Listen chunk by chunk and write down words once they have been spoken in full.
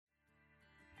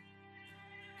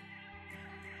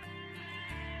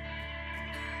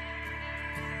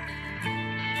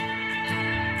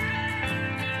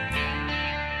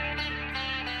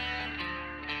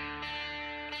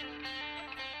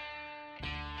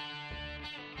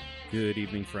Good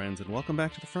evening, friends, and welcome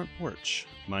back to the Front Porch.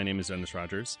 My name is Dennis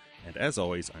Rogers, and as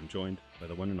always, I'm joined by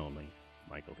the one and only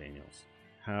Michael Daniels.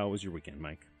 How was your weekend,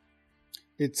 Mike?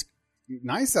 It's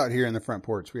nice out here in the Front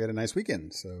Porch. We had a nice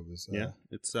weekend, so it was.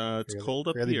 It's cold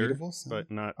up here, but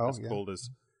not as yeah. cold as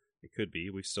it could be.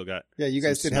 We've still got you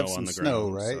guys did have some on the snow,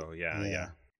 ground, right? So yeah.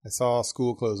 I saw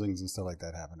school closings and stuff like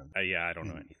that happen. I don't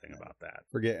know anything about that.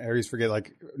 I always forget,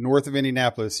 like north of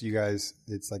Indianapolis, you guys,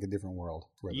 it's like a different world.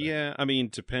 Yeah, I mean,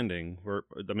 depending.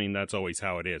 That's always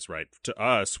how it is, right? To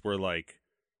us, we're like,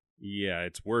 yeah,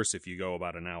 it's worse if you go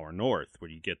about an hour north, where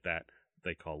you get that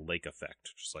they call lake effect,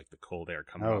 just like the cold air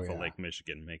coming off of Lake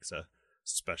Michigan makes a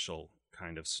special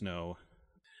kind of snow.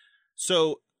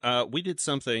 So we did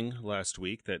something last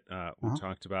week that we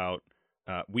talked about.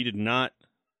 We did not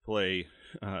play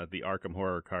the Arkham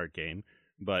Horror card game,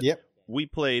 but we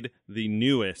played the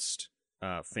newest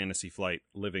Fantasy Flight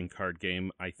living card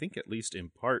game, I think at least in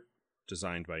part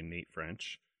designed by Nate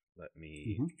French. Let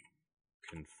me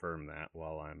confirm that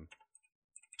while I'm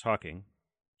talking,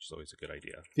 which is always a good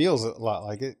idea. Feels a lot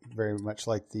like it, very much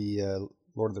like the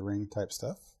Lord of the Rings type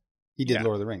stuff. He did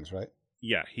Lord of the Rings, right?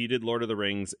 Yeah, he did Lord of the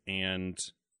Rings, and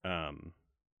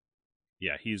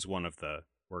he's one of the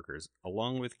workers,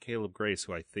 along with Caleb Grace,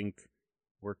 who I think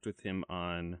worked with him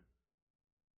on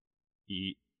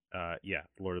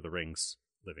Lord of the Rings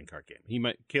living card game.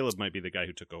 Caleb might be the guy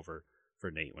who took over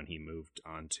for Nate when he moved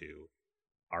on to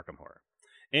Arkham Horror.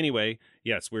 Anyway,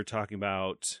 yes, we're talking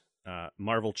about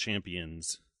Marvel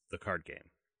Champions, the card game.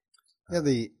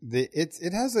 Yeah,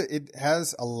 it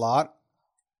has a lot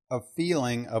of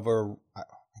feeling of a,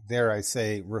 dare I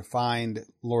say, refined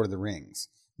Lord of the Rings.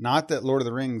 Not that Lord of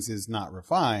the Rings is not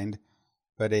refined,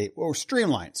 but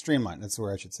streamlined. Streamlined. That's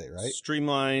where I should say, right?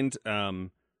 Streamlined,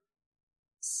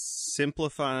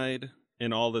 simplified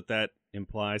in all that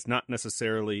implies. Not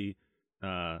necessarily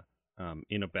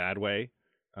in a bad way.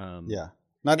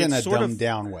 Not in a dumbed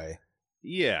down way.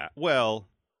 Yeah, well,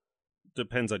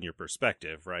 depends on your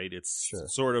perspective, right? It's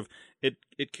sort of it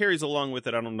carries along with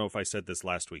it. I don't know if I said this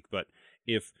last week, but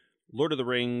if Lord of the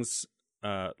Rings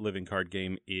living card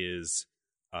game is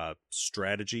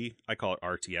strategy, I call it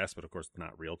RTS, but of course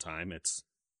not real time, it's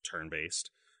turn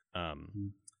based.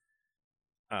 Lord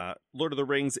of the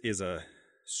Rings is a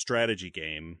strategy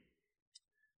game.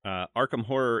 Arkham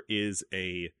Horror is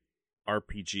a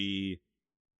RPG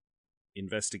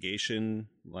investigation,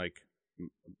 like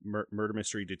murder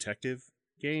mystery detective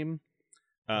game.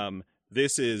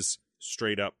 This is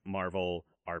straight up Marvel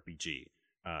RPG.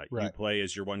 You play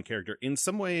as your one character. In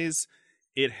some ways,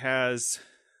 it has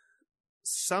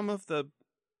some of the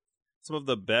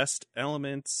best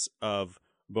elements of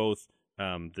both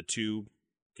the two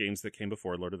games that came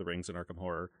before, Lord of the Rings and Arkham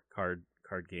Horror card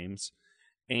games,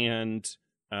 and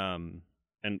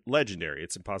Legendary.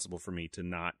 It's impossible for me to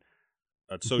not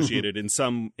associate it in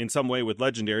some way with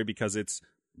Legendary because it's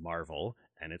Marvel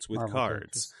and it's with Marvel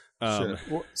cards. Sure.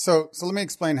 Well, so let me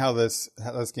explain how this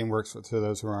game works to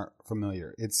those who aren't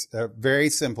familiar. It's very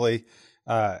simply.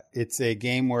 It's a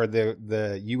game where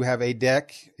you have a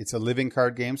deck. It's a living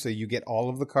card game, so you get all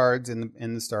of the cards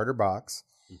in the starter box,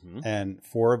 and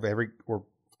four of every, or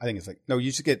I think it's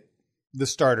you should get the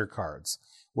starter cards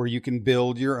where you can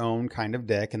build your own kind of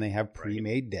deck, and they have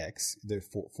pre-made decks. There's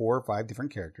four or five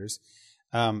different characters,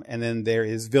 and then there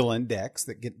is villain decks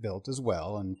that get built as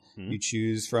well, and you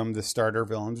choose from the starter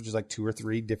villains, which is like 2 or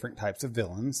 3 different types of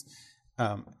villains,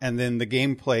 and then the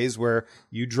game plays where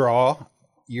you draw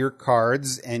your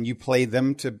cards and you play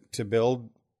them to build,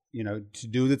 to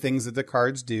do the things that the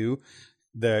cards do.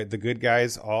 The good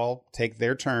guys all take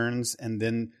their turns, and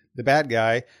then the bad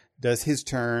guy does his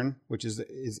turn, which is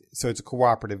so it's a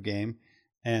cooperative game,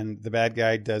 and the bad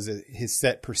guy does his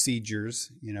set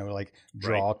procedures, like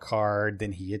draw a card,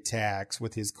 then he attacks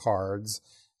with his cards,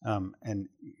 and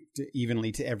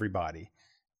evenly to everybody,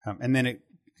 and then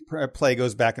play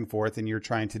goes back and forth, and you're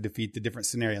trying to defeat the different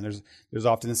scenario. And there's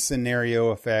often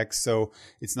scenario effects, so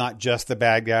it's not just the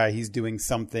bad guy. He's doing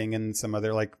something, and some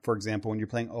other, like for example, when you're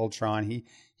playing Ultron,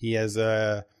 he has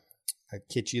a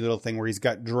kitschy little thing where he's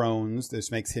got drones. This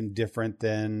makes him different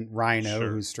than Rhino,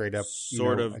 who's straight up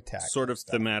attack. Sort of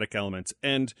thematic elements,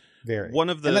 and very one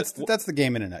of the and that's the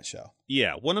game in a nutshell.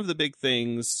 Yeah, one of the big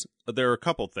things. There are a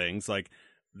couple things like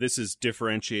this is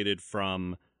differentiated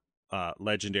from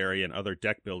Legendary and other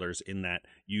deck builders in that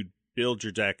you build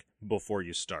your deck before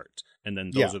you start, and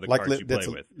then those are the cards you play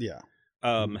with.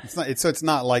 It's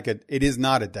not like it is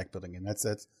not a deck building game. That's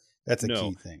a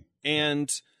key thing.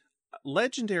 And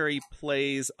Legendary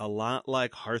plays a lot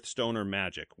like Hearthstone or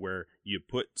Magic, where you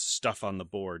put stuff on the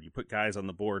board, you put guys on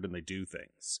the board, and they do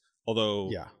things.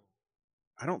 Although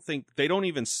I don't think they don't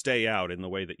even stay out in the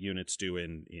way that units do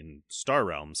in Star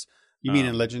Realms. You mean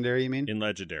in Legendary? You mean in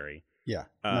Legendary? Yeah.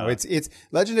 No, it's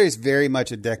Legendary is very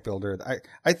much a deck builder.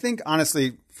 I think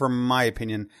honestly, from my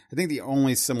opinion, I think the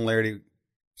only similarity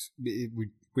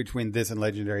between this and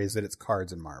Legendary is that it's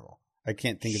cards and Marvel. I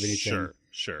can't think of anything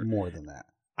more than that.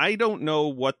 I don't know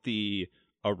what the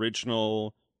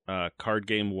original card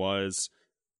game was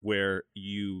where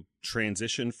you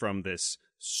transition from this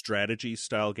strategy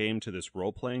style game to this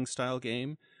role-playing style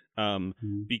game,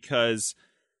 because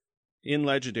in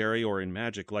Legendary or in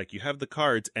Magic, like, you have the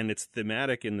cards and it's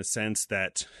thematic in the sense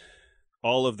that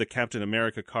all of the Captain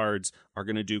America cards are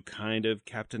going to do kind of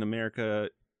Captain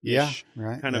America-ish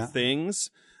kind of things.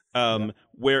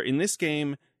 Where in this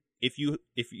game, if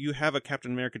you have a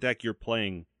Captain America deck, you're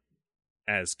playing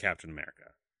as Captain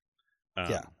America.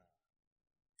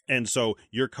 And so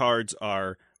your cards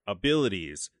are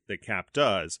abilities that Cap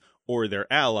does, or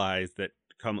they're allies that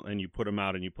come and you put them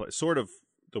out and you play sort of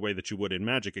the way that you would in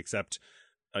Magic, except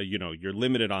you're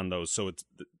limited on those, so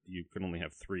you can only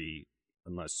have 3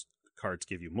 unless cards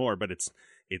give you more. But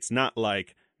it's not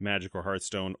like Magic or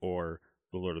Hearthstone or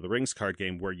the Lord of the Rings card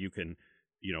game where you can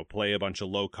play a bunch of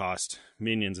low cost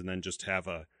minions and then just have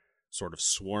a sort of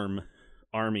swarm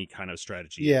army kind of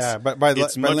strategy. Yeah, but by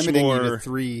limiting you to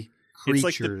 3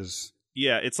 creatures.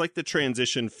 It's like the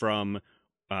transition from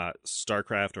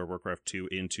StarCraft or Warcraft 2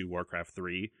 into Warcraft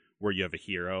 3, where you have a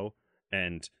hero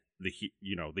and the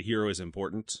hero is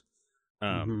important.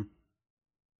 And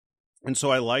so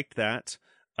I liked that.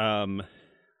 I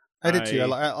did too.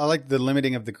 I like the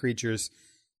limiting of the creatures,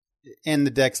 and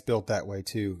the deck's built that way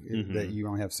too. That you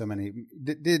only have so many.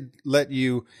 Did let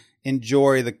you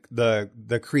enjoy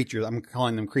the creatures. I'm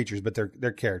calling them creatures, but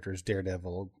they're characters: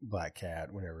 Daredevil, Black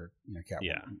Cat, whatever.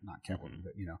 Catwoman, not Catwoman,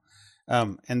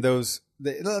 but and those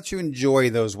it lets you enjoy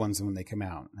those ones when they come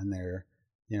out, and they're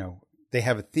they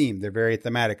have a theme. They're very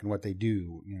thematic in what they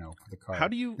do. For the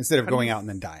card. Instead of going out and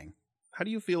then dying. How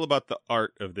do you feel about the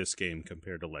art of this game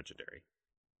compared to Legendary?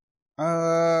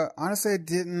 Honestly, I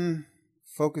didn't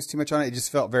focus too much on it. It just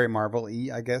felt very Marvel-y,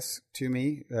 I guess, to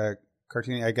me.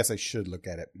 Cartoony. I guess I should look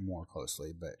at it more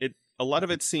closely, but a lot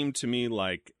of it seemed to me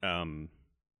like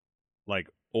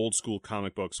old school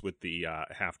comic books with the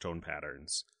halftone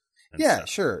patterns. Yeah, stuff.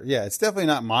 Sure. Yeah, it's definitely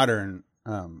not modern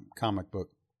comic book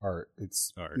art.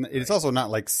 It's also not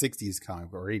like 60s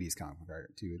comic book or 80s comic book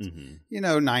art too. It's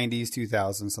 90s,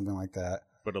 2000s, something like that.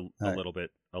 But a little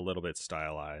bit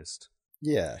stylized.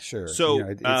 Yeah, sure. So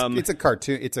it's a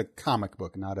cartoon. It's a comic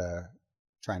book, not a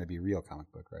trying to be real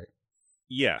comic book, right?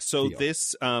 Yeah. So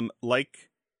this, like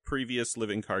previous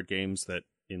living card games that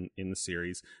in the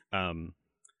series,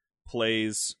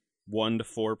 plays 1 to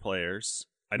 4 players.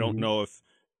 I don't know if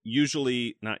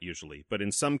not usually, but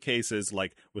in some cases,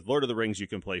 like with Lord of the Rings, you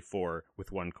can play 4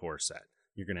 with 1 core set.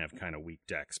 You're going to have kind of weak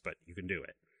decks, but you can do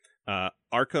it.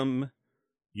 Arkham,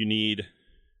 you need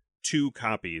 2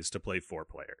 copies to play 4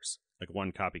 players. Like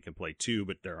 1 copy can play 2,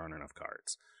 but there aren't enough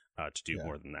cards to do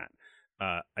more than that.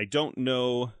 I don't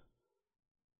know.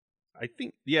 I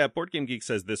think, Board Game Geek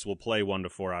says this will play 1 to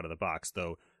 4 out of the box,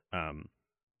 though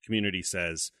Community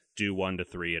says do 1 to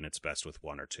 3 and it's best with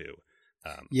 1 or 2.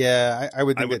 I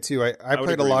would think that too. I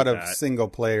played a lot of single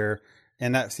player,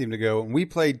 and that seemed to go. And we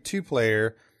played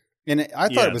 2-player, and I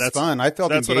thought it was fun. I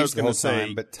felt engaged the whole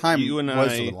time, but time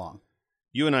was a little long.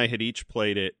 You and I had each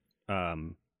played it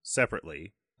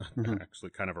separately,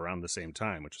 actually kind of around the same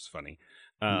time, which is funny,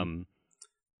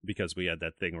 because we had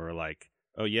that thing where we're like,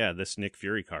 oh yeah, this Nick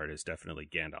Fury card is definitely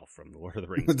Gandalf from the Lord of the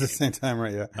Rings. At the same time,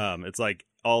 right? Yeah. It's like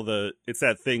it's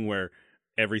that thing where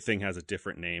everything has a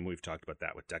different name. We've talked about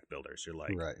that with deck builders. You're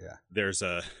like, right, yeah.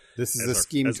 This is a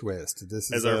scheme twist.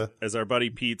 As our buddy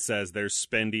Pete says, there's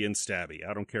spendy and stabby.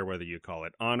 I don't care whether you call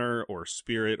it honor or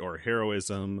spirit or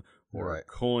heroism or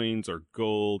coins or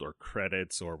gold or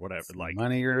credits or whatever. It's like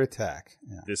money or attack.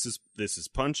 Yeah. This is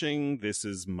punching. This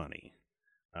is money.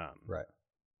 Right.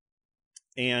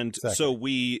 And so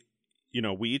we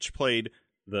each played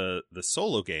the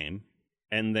solo game,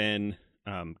 and then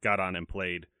got on and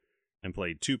played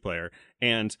 2-player.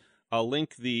 And I'll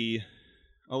link the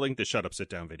Shut Up Sit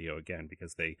Down video again,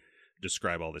 because they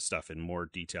describe all this stuff in more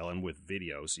detail and with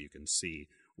video, so you can see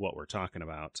what we're talking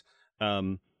about.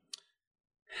 And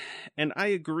I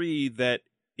agree that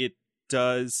it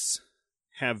does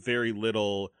have very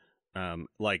little,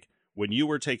 like when you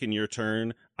were taking your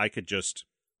turn, I could just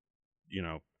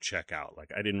check out.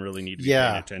 Like I didn't really need to be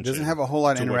paying attention. It doesn't have a whole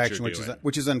lot of interaction,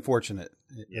 which is unfortunate.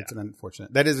 It's an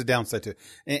unfortunate. That is a downside to it.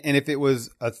 And if it was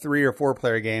a 3 or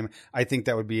 4-player game, I think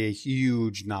that would be a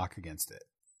huge knock against it.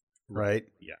 Right?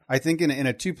 Yeah. I think in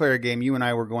a 2-player game, you and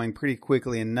I were going pretty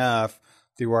quickly enough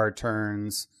through our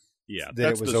turns. Yeah, that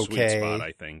that's it was the okay. sweet spot,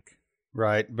 I think.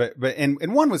 Right, but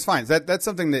and one was fine. That's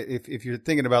something that if you're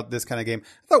thinking about this kind of game,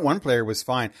 I thought one player was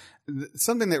fine.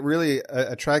 Something that really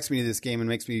attracts me to this game and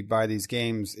makes me buy these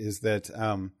games is that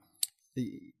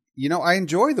I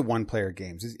enjoy the one player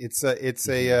games.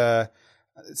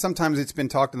 Sometimes it's been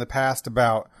talked in the past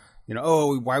about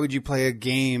why would you play a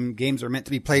game? Games are meant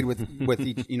to be played with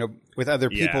with other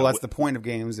people. That's the point of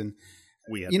games. And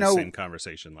we had the same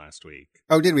conversation last week.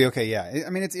 Oh, did we? Okay, yeah.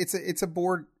 I mean, it's a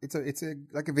board. It's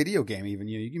like a video game. Even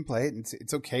you can play it, and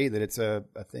it's okay that it's a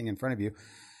thing in front of you,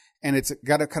 and it's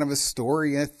got a kind of a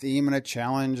story, a theme, and a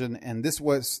challenge. And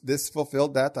this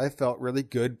fulfilled that. I felt really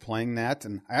good playing that,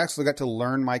 and I actually got to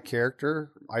learn my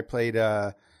character. I played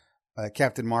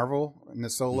Captain Marvel in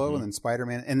the solo, and then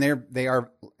Spider-Man, and they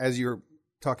are, as you're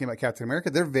talking about Captain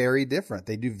America, they're very different.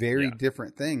 They do very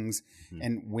different things,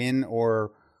 and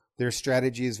their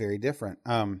strategy is very different.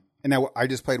 And now I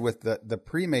just played with the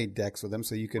pre-made decks with them,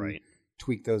 so you can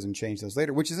tweak those and change those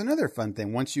later, which is another fun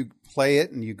thing. Once you play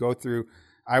it and you go through,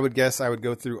 I would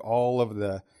go through all of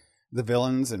the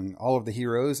villains and all of the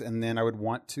heroes, and then I would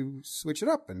want to switch it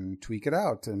up and tweak it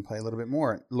out and play a little bit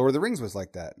more. Lord of the Rings was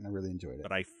like that, and I really enjoyed it.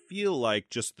 But I feel like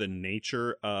just the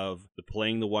nature of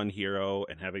playing the one hero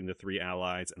and having the 3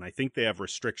 allies, and I think they have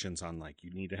restrictions on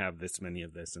you need to have this many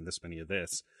of this and this many of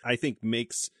this, I think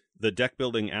makes the deck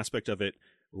building aspect of it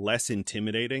less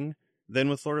intimidating than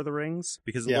with Lord of the Rings,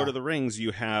 because in Lord of the Rings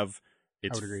you have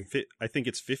I think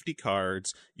it's 50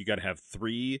 cards. You got to have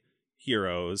 3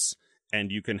 heroes,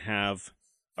 and you can have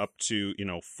up to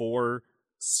 4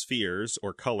 spheres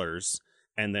or colors,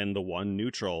 and then the 1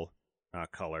 neutral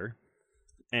color,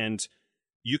 and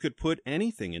you could put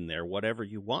anything in there, whatever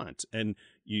you want, and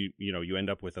you end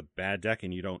up with a bad deck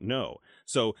and you don't know.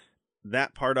 So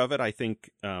that part of it, I think,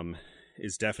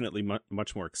 is definitely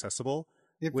much more accessible.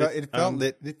 It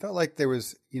felt like there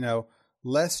was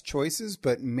less choices,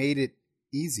 but made it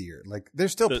easier. Like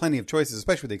there's still plenty of choices,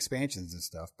 especially with the expansions and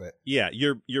stuff. But yeah,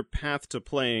 your path to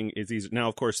playing is easy. Now,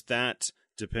 of course, that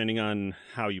depending on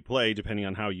how you play, depending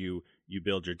on how you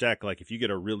build your deck. Like if you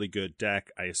get a really good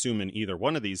deck, I assume in either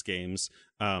one of these games,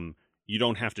 you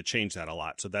don't have to change that a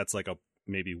lot. So that's like a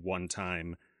maybe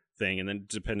one-time thing, and then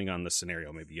depending on the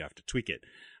scenario, maybe you have to tweak it.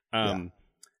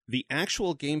 The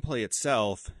actual gameplay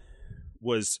itself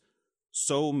was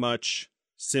so much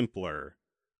simpler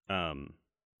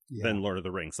than Lord of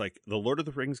the Rings. Like the Lord of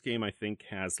the Rings game, I think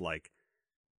has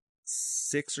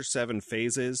 6 or 7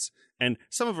 phases, and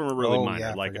some of them are really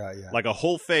minor. Like a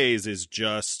whole phase is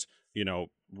just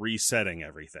resetting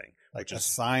everything. Like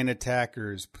assign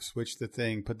attackers, switch the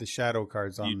thing, put the shadow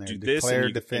cards on there, declare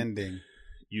defending.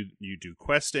 You do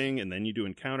questing, and then you do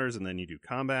encounters, and then you do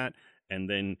combat, and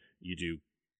then you do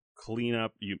clean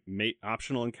up. You make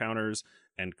optional encounters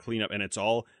and clean up, and it's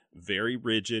all very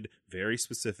rigid, very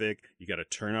specific. You got to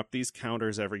turn up these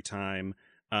counters every time.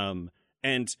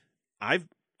 And I've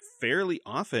fairly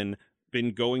often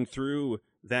been going through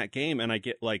that game, and I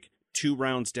get 2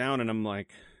 rounds down, and I'm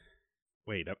like,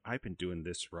 wait, I've been doing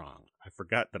this wrong. I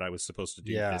forgot that I was supposed to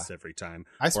do this every time.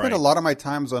 I spent a lot of my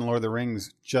times on Lord of the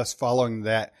Rings just following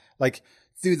that,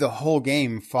 through the whole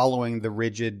game, following the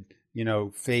rigid,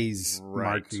 phase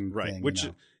marking thing. Which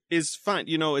is fine.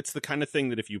 It's the kind of thing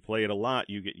that if you play it a lot,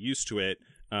 you get used to it.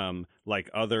 Like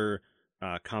other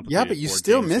complicated. Yeah, but you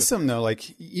still miss them though.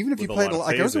 Even if you played a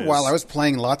lot, there was a while I was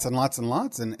playing lots and lots and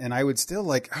lots, and I would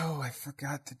still I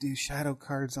forgot to do shadow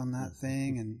cards on that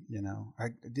thing, and I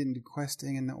didn't do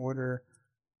questing in the order.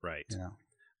 Right.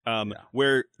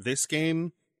 Where this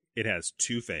game, it has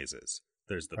 2 phases.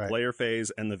 There's the player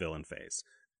phase and the villain phase.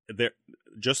 There,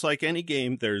 just like any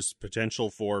game, there's potential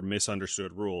for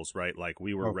misunderstood rules, right? Like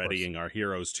we were readying our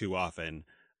heroes too often,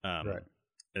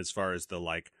 as far as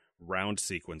the round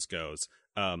sequence goes.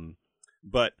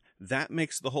 But that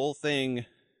makes the whole thing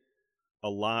a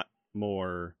lot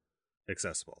more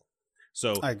accessible.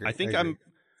 So I think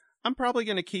I'm probably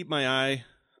going to keep my eye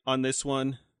on this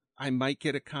one. I might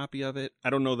get a copy of it. I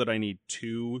don't know that I need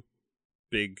 2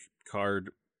 big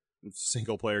card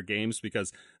single player games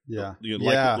because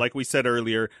like we said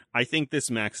earlier, I think this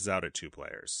maxes out at 2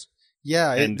 players.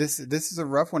 This is a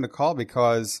rough one to call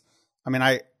because I'm going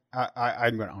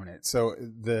to own it. So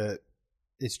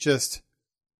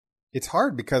it's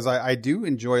hard because I do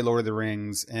enjoy Lord of the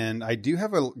Rings, and I do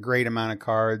have a great amount of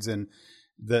cards, and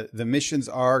the missions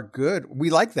are good.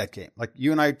 We like that game. Like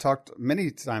you and I talked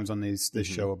many times on this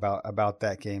show about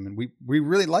that game, and we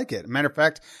really like it. Matter of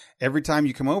fact, every time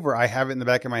you come over, I have it in the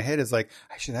back of my head as I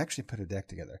should actually put a deck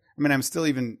together. I'm still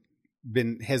even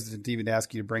been hesitant to even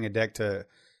ask you to bring a deck to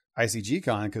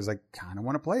ICG-Con because I kind of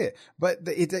want to play it. But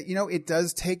it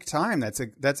does take time. That's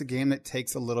a game that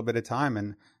takes a little bit of time,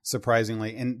 and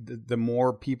surprisingly, and the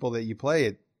more people that you play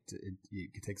it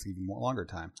takes even more longer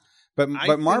time. But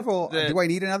Marvel, do I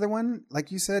need another one?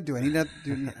 Like you said, do I need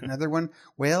another one?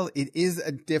 Well, it is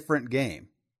a different game,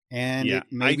 and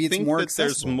maybe it's more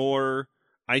accessible. There's more.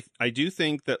 I do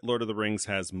think that Lord of the Rings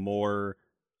has more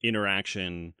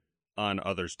interaction on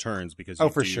others' turns because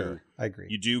sure, I agree.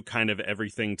 You do kind of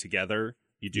everything together.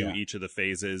 You do each of the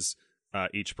phases,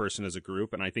 each person as a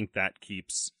group, and I think that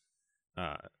keeps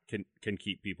can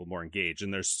keep people more engaged.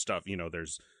 And there's stuff,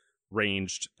 there's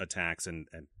ranged attacks and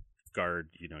guard.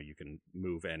 You can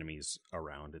move enemies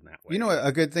around in that way.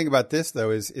 A good thing about this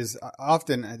though is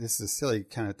often, this is a silly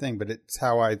kind of thing, but it's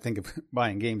how I think of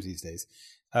buying games these days.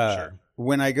 Sure.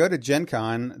 When I go to Gen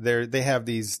Con, they have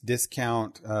these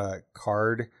discount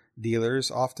card dealers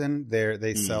often.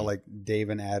 They sell like Dave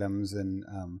and Adams and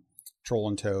Troll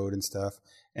and Toad and stuff.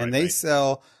 And they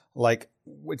sell like,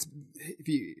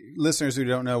 listeners who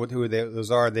don't know who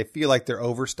those are, they feel like they're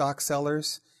overstock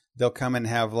sellers. They'll come and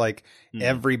have like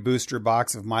every booster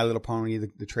box of My Little Pony,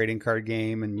 the trading card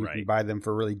game, and you can buy them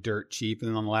for really dirt cheap. And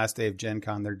then on the last day of Gen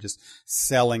Con, they're just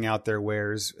selling out their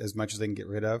wares as much as they can get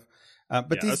rid of.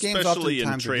 But these games especially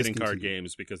oftentimes in trading card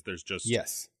games, because there's just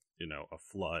a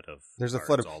flood of there's a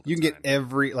flood of all the you can time. Get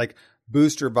every like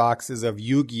booster boxes of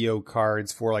Yu-Gi-Oh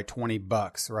cards for like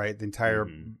 $20, right? The entire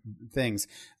things.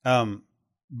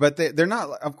 But they're not,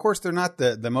 of course, they're not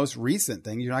the most recent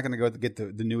thing. You're not going to go get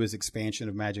the newest expansion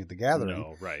of Magic the Gathering.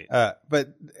 No, right.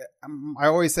 But I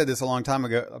always said this for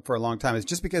a long time. It's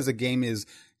just because a game is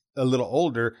a little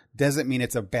older doesn't mean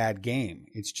it's a bad game.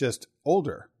 It's just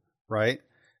older, right?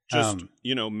 Just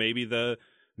maybe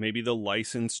the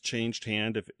license changed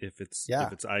hand if it's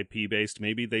IP based.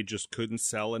 Maybe they just couldn't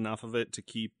sell enough of it to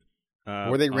keep.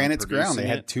 Or they ran its ground. They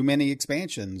had too many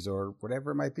expansions or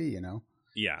whatever it might be.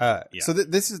 Yeah. So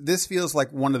this feels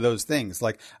like one of those things.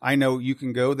 Like I know you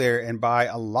can go there and buy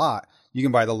a lot. You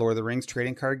can buy the Lord of the Rings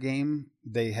trading card game.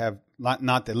 They have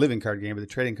not the living card game, but the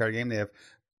trading card game. They have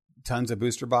tons of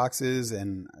booster boxes,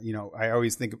 and I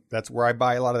always think that's where I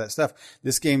buy a lot of that stuff.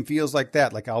 This game feels like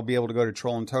that. Like I'll be able to go to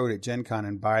Troll and Toad at Gen Con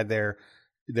and buy their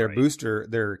booster,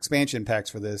 their expansion packs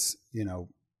for this.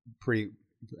 Pretty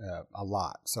a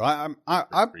lot. So I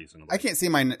can't see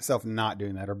myself not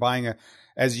doing that or buying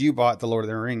as you bought the Lord of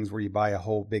the Rings, where you buy a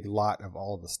whole big lot of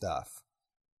all the stuff.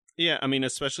 Yeah, I mean,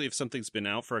 especially if something's been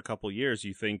out for a couple years,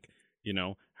 you think,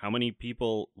 how many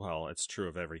people? Well, it's true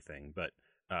of everything, but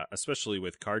especially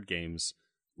with card games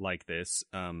like this,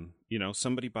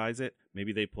 somebody buys it,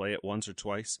 maybe they play it once or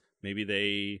twice, maybe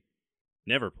they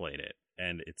never played it,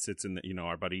 and it sits in the,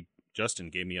 our buddy Justin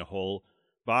gave me a whole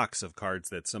box of cards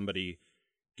that somebody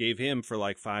gave him for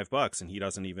like $5, and he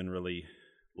doesn't even really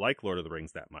like Lord of the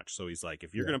Rings that much. So he's like,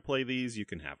 if you're going to play these, you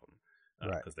can have them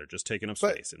because they're just taking up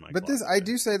space in my closet. But I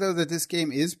do say though that this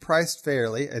game is priced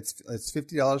fairly. It's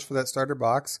 $50 for that starter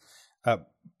box.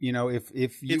 If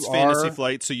it's Fantasy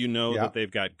Flight, so that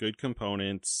they've got good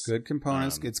components.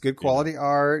 It's good quality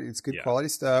art. It's good quality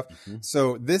stuff. Mm-hmm.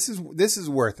 So this is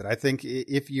worth it. I think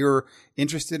if you're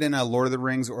interested in a Lord of the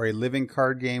Rings or a living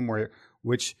card game,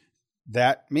 which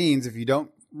that means if you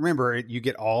don't remember it, you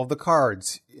get all of the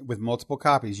cards with multiple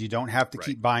copies. You don't have to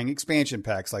keep buying expansion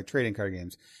packs like trading card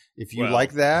games. If you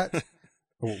like that.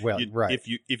 Right.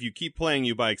 If you keep playing,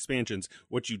 you buy expansions.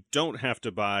 What you don't have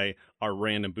to buy are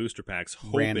random booster packs,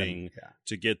 hoping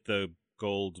to get the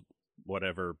gold,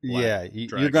 whatever.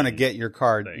 You're going to get your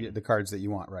the cards that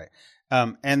you want, right?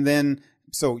 And then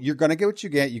so you're going to get what you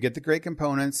get. You get the great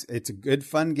components. It's a good,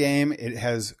 fun game. It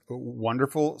has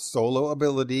wonderful solo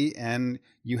ability, and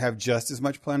you have just as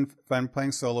much fun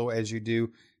playing solo as you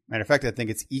do. Matter of fact, I think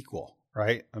it's equal,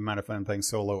 right? Amount of fun playing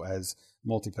solo as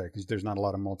multiplayer, because there's not a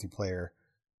lot of multiplayer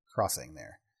crossing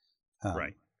there.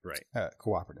 Right.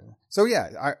 Cooperative. So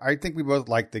I think we both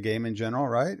like the game in general,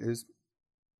 right? Is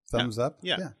thumbs up?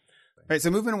 Yeah. All right,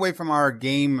 so moving away from our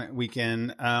game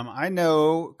weekend, I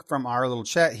know from our little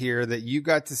chat here that you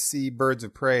got to see Birds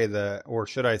of Prey, or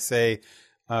should I say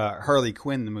Harley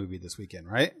Quinn, the movie this weekend,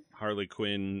 right? Harley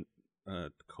Quinn,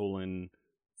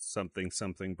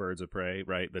 something Birds of Prey,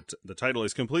 right? The title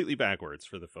is completely backwards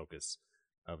for the focus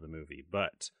of the movie,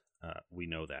 but we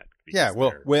know that.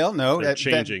 No, that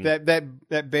changing.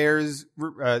 That bears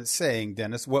saying,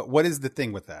 Dennis. What is the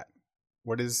thing with that?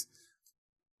 What is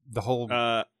the whole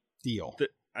deal?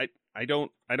 I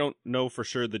don't know for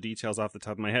sure the details off the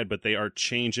top of my head, but they are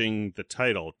changing the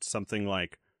title to something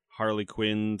like Harley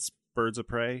Quinn's Birds of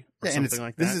Prey or something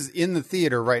like that. This is in the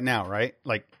theater right now, right?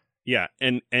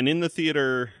 And in the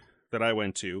theater that I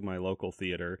went to, my local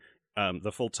theater,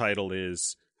 the full title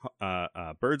is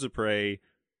Birds of Prey: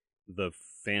 The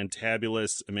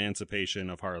Fantabulous Emancipation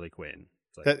of Harley Quinn.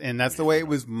 That's the way it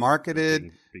was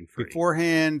marketed being free.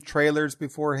 beforehand, trailers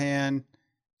beforehand.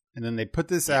 And then they put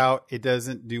this out. It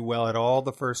doesn't do well at all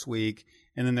the first week.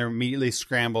 And then they're immediately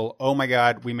scramble. Oh my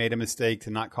God, we made a mistake to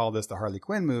not call this the Harley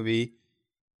Quinn movie,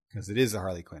 because it is a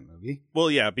Harley Quinn movie. Well,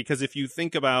 yeah, because if you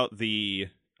think about the,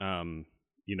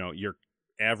 your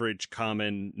average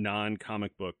common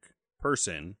non-comic book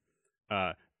person,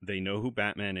 they know who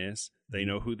Batman is. They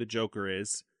know who the Joker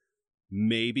is.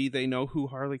 Maybe they know who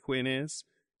Harley Quinn is.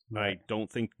 Right. I don't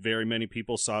think very many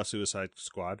people saw Suicide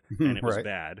Squad, and it was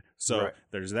bad. So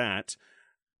there's that.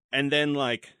 And then,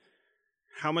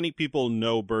 how many people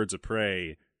know Birds of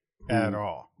Prey at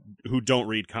all who don't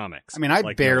read comics? I mean,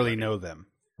 I barely know them,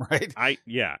 right?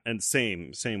 And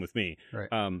same with me.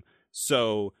 Right.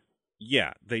 So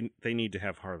yeah, they need to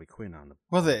have Harley Quinn on the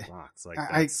box.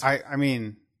 I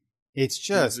mean, it's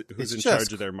just who's in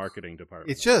charge of their marketing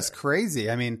department. It's just crazy.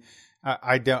 I mean,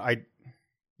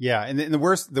 yeah, and the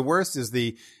worst is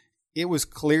it was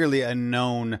clearly a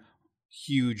known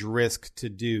huge risk to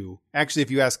do. Actually,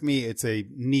 if you ask me, it's a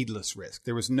needless risk.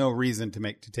 There was no reason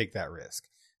to take that risk.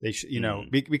 They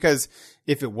because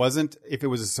if it was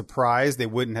a surprise, they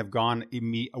wouldn't have gone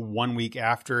 1 week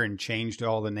after and changed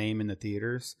all the name in the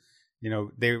theaters.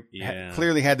 They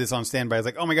clearly had this on standby. It's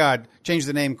like, oh my God, change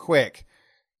the name quick.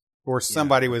 Or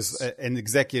somebody and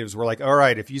executives were like, all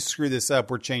right, if you screw this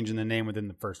up, we're changing the name within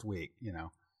the first week.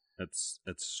 That's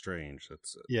strange.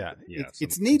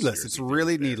 It's needless. It's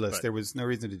really needless. There was no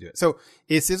reason to do it. So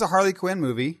this is a Harley Quinn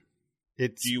movie. Do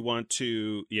you want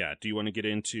to get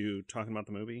into talking about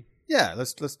the movie? Yeah,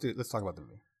 let's talk about the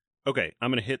movie. Okay,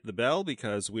 I'm going to hit the bell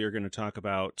because we are going to talk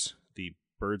about the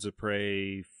Birds of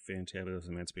Prey: Fantabulous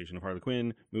Emancipation of Harley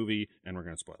Quinn movie, and we're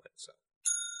going to spoil it. So.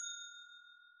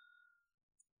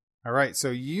 All right, so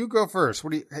you go first.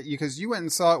 Because you went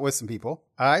and saw it with some people.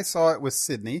 I saw it with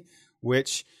Sydney,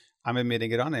 which I'm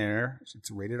admitting it on air.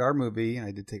 It's a rated R movie, and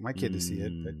I did take my kid to see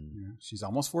it, but she's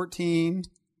almost 14.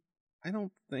 I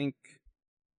don't think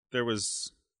there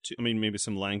was. Maybe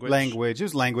some language.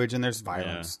 There's language, and there's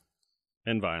violence.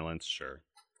 Yeah. And violence, sure.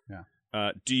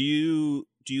 Yeah. Do you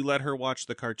let her watch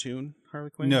the cartoon,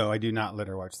 Harley Quinn? No, I do not let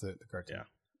her watch the cartoon. Yeah,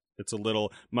 it's a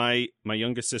little. My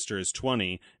youngest sister is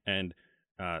 20, and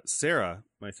Sarah,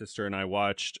 my sister, and I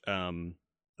watched the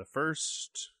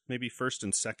first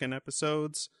and second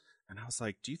episodes, and I was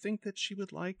like, do you think that she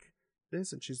would like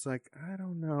this? And she's like, I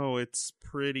don't know, it's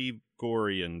pretty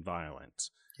gory and violent.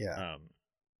 Yeah.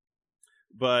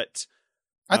 But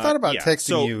I thought about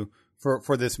texting you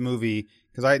for this movie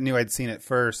because I knew I'd seen it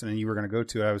first and then you were going to go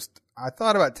to it. I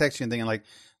thought about texting and thinking,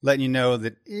 letting you know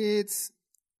that it's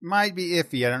might be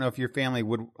iffy. I don't know if your family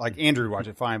would, Andrew would watch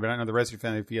it fine, but I don't know the rest of your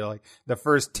family feel like the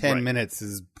first 10 minutes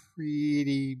is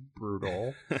pretty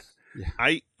brutal.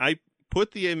 Yeah. I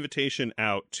put the invitation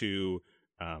out to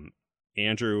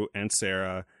Andrew and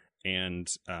Sarah and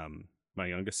my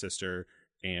youngest sister,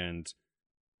 and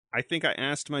I think I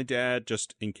asked my dad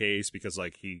just in case because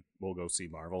he will go see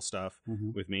Marvel stuff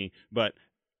with me, but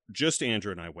just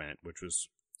Andrew and I went, which was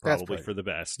probably for the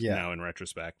best now in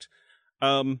retrospect.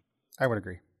 I would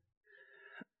agree.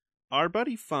 Our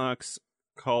buddy Fox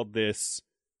called this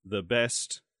the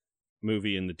best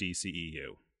movie in the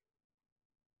DCEU.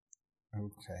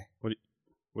 Okay.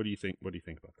 What do you think? What do you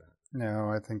think about that?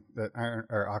 No, I think that our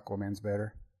Aquaman's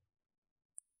better.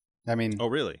 I mean, oh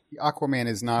really? Aquaman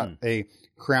is not a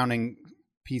crowning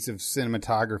piece of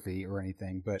cinematography or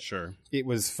anything, but sure, it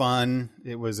was fun.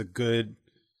 It was a good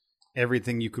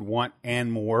everything you could want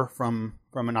and more from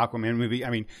an Aquaman movie. I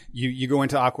mean, you go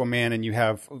into Aquaman and you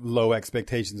have low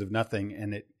expectations of nothing,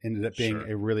 and it ended up being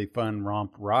a really fun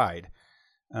romp ride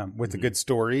with a good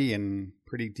story and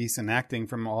pretty decent acting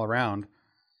from all around.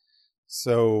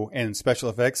 So, and special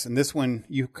effects. And this one,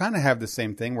 you kind of have the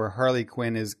same thing where Harley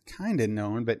Quinn is kind of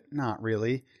known, but not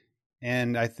really.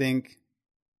 And I think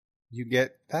you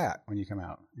get that when you come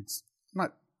out. It's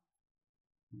not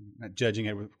judging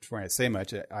it before I say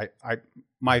much.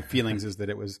 My feelings is that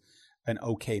it was an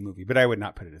okay movie, but I would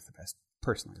not put it as the best,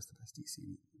 personally, as the best DC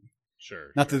movie.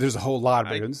 Sure. Not that there's a whole lot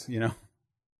of ones,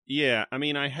 Yeah, I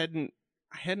mean, I hadn't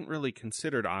really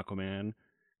considered Aquaman,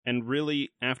 and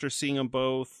really after seeing them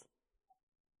both,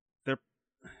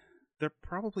 they're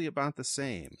probably about the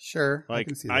same. Sure, I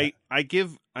can see that. I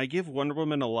give Wonder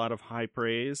Woman a lot of high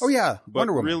praise. Oh yeah, but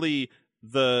Wonder Woman. Really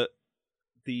the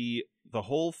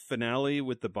whole finale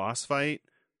with the boss fight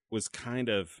was kind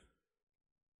of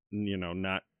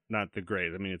not the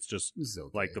great. I mean, it's just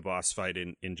okay. Like the boss fight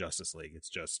in Justice League. It's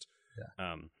just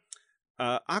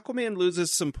Aquaman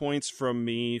loses some points from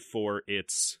me for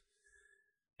its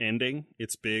ending,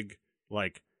 its big,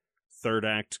 like, third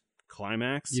act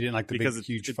climax. You didn't like the big,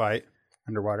 huge fight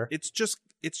underwater? It's just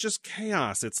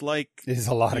chaos. It's like... It is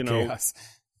a lot of chaos.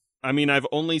 I mean, I've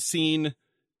only seen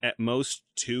at most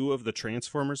 2 of the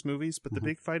Transformers movies, but the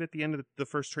big fight at the end of the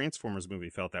first Transformers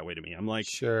movie felt that way to me. I'm like,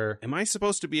 sure. Am I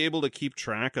supposed to be able to keep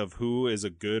track of who is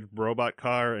a good robot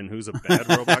car and who's a bad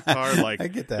robot car? Like, I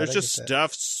get that. There's just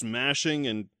stuff smashing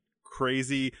and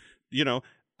crazy,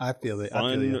 I feel it.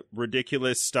 Fun,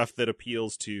 ridiculous stuff that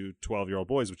appeals to 12-year-old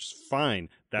boys, which is fine.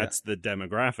 That's the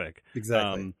demographic.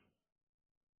 Exactly.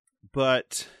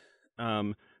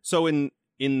 So in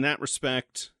that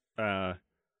respect,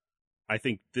 I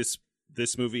think this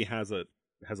movie has a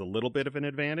little bit of an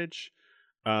advantage.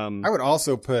 I would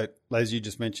also put, as you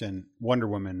just mentioned, Wonder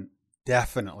Woman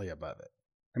definitely above it.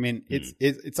 I mean,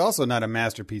 it's also not a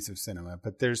masterpiece of cinema,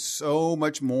 but there's so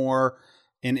much more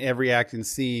in every act and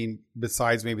scene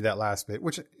besides maybe that last bit,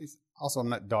 which is also, I'm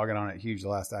not dogging on it huge, the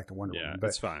last act of Wonder Woman. But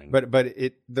it's fine. But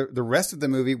the rest of the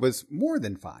movie was more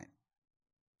than fine.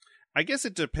 I guess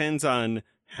it depends on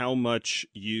how much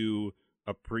you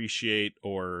appreciate,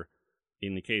 or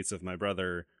in the case of my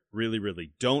brother, really,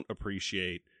 really don't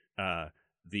appreciate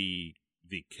the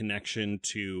connection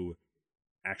to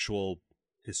actual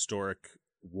historic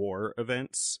war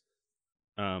events.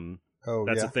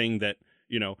 That's a thing that,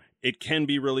 it can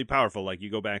be really powerful. Like,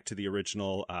 you go back to the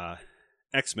original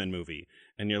X-Men movie,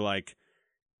 and you're like,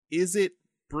 is it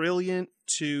brilliant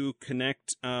to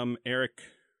connect Eric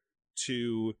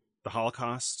to the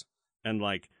Holocaust and,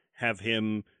 like, have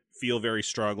him feel very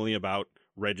strongly about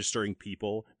registering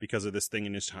people because of this thing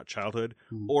in his childhood?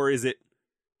 Or is it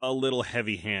a little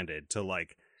heavy-handed to,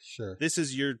 like, sure, this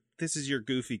is your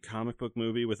goofy comic book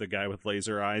movie with a guy with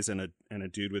laser eyes and a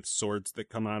dude with swords that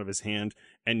come out of his hand,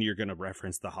 and you're going to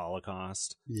reference the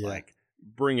Holocaust? Like,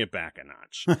 bring it back a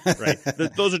notch, right?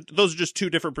 Those are just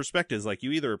 2 different perspectives. Like,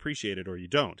 you either appreciate it or you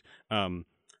don't.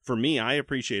 For me, I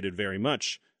appreciated very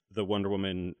much the Wonder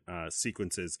Woman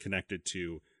sequences connected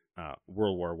to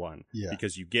World War I,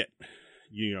 because you get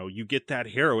that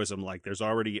heroism. Like, there's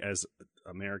already, as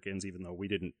Americans, even though we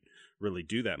didn't really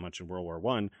do that much in World War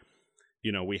I,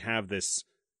 we have this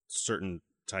certain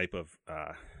type of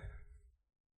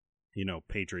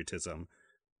patriotism,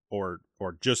 or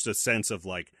just a sense of,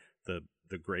 like,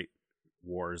 the great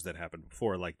wars that happened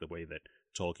before, like the way that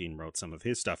Tolkien wrote some of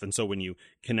his stuff. And so when you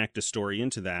connect a story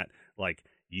into that, like,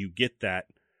 you get that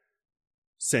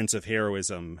sense of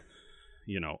heroism,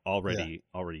 already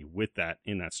with that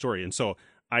in that story. And so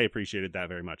I appreciated that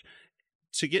very much.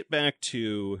 To get back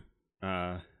to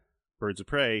Birds of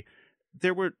Prey,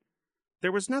 there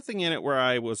was nothing in it where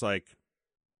I was like,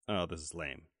 oh, this is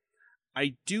lame.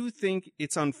 I do think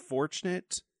it's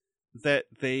unfortunate that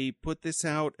they put this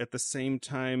out at the same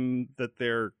time that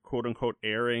they're quote unquote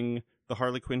airing the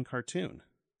Harley Quinn cartoon.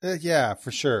 Yeah,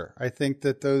 for sure. I think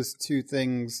that those 2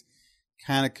 things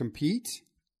kind of compete.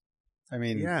 I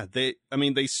mean,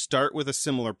 they start with a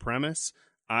similar premise.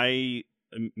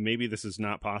 Maybe this is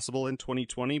not possible in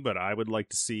 2020, but I would like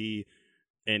to see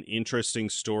an interesting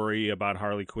story about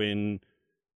Harley Quinn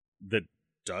that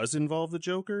does involve the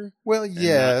Joker. Well,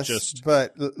 yes,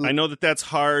 but I know that that's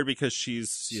hard because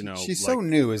she's, she's like, so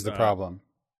new is the problem,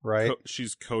 right?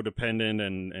 She's codependent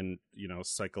and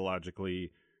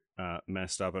psychologically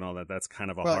messed up and all that. That's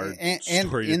kind of a hard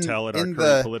story to tell at our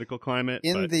current political climate.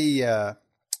 The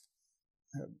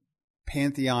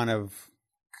pantheon of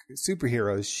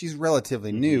superheroes, she's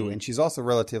relatively new, and she's also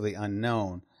relatively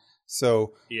unknown.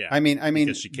 So, I mean,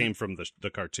 because she came from the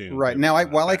cartoon, right? Now,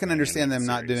 while I can understand them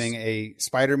not doing a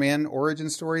Spider-Man origin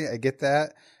story, I get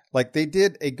that. Like, they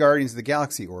did a Guardians of the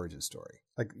Galaxy origin story.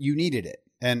 Like, you needed it,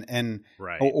 and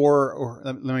right. Or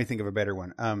let me think of a better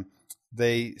one.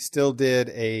 They still did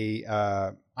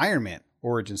a Iron Man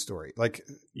origin story. Like,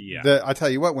 I'll tell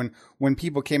you what, when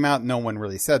people came out, no one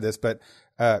really said this, but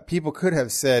people could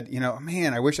have said,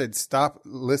 man, I wish I'd stopped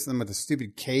listening with the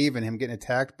stupid cave and him getting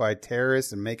attacked by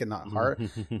terrorists and making that heart.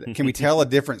 Can we tell a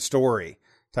different story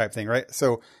type thing, right?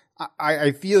 So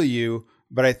I feel you,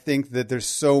 but I think that there's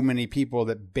so many people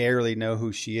that barely know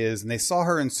who she is, and they saw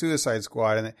her in Suicide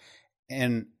Squad,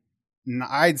 and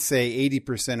I'd say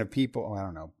 80% of people, I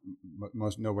don't know,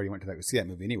 nobody went to see that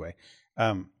movie anyway,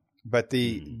 but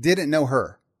didn't know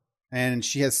her, and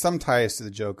she has some ties to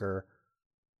the Joker,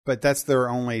 but that's their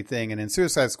only thing. And in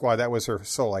Suicide Squad, that was her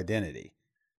sole identity.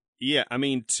 Yeah, I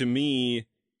mean, to me,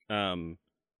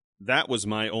 that was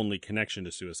my only connection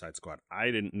to Suicide Squad. I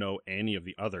didn't know any of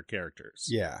the other characters.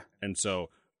 Yeah. And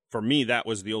so, for me, that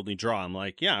was the only draw. I'm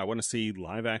like, yeah, I want to see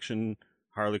live action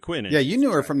Harley Quinn. And Yeah, you she's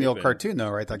knew her from the old attractive cartoon, though,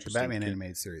 right? Like the interesting Batman kid.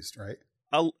 animated series, right?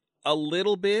 A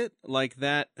little bit like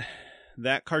that.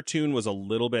 That cartoon was a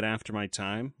little bit after my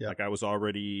time. Yeah. Like I was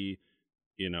already,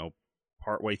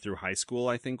 partway through high school,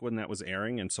 I think, when that was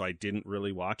airing, and so I didn't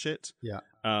really watch it. Yeah.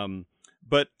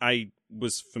 But I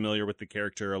was familiar with the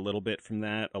character a little bit from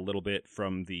that, a little bit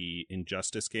from the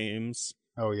Injustice games.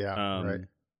 Oh, yeah, right.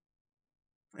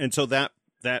 And so that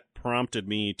prompted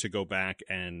me to go back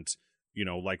and,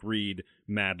 read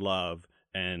Mad Love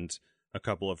and a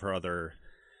couple of her other,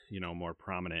 more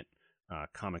prominent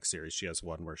comic series. She has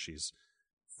one where she's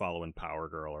following Power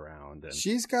Girl around, and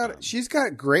she's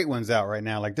got great ones out right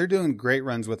now. Like they're doing great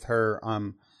runs with her,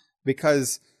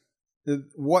 because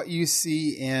what you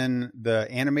see in the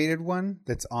animated one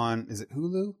that's on, is it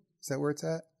Hulu? Is that where it's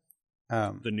at?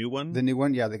 The new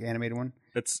one, yeah, the animated one.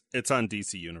 It's on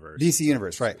DC Universe. DC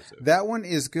Universe, right? That one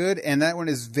is good, and that one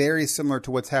is very similar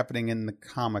to what's happening in the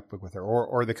comic book with her,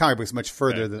 or the comic book is much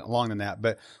further along than that.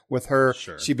 But with her,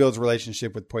 she builds a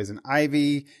relationship with Poison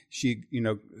Ivy. She,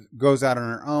 goes out on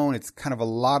her own. It's kind of a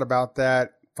lot about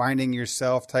that finding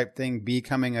yourself type thing,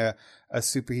 becoming a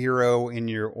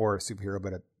superhero or a superhero,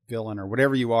 but a villain or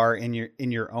whatever you are in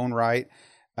your own right.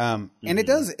 And it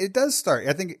does start.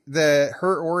 I think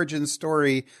her origin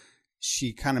story,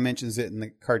 she kind of mentions it in the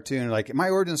cartoon, like my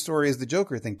origin story is the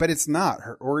Joker thing, but it's not.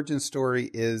 Her origin story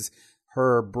is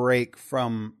her break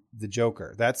from the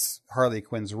Joker. That's Harley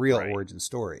Quinn's real origin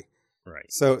story.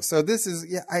 Right. So this is,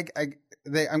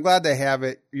 I'm glad they have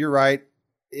it. You're right.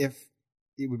 If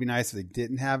it would be nice if they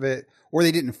didn't have it, or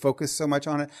they didn't focus so much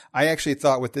on it. I actually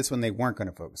thought with this one, they weren't going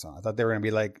to focus on it. I thought they were going to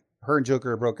be like, her and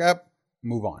Joker broke up,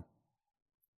 move on.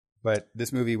 But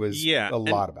this movie was a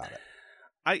lot about it.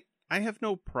 I have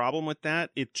no problem with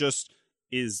that. It just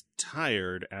is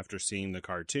tired after seeing the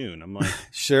cartoon. I'm like,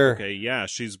 sure. Okay, yeah,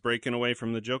 she's breaking away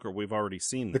from the Joker. We've already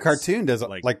seen this. The cartoon does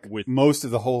like with most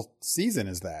of the whole season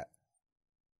is that.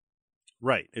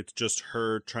 Right. It's just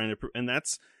her trying to and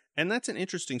that's an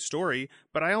interesting story,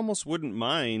 but I almost wouldn't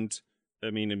mind. I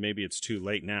mean, and maybe it's too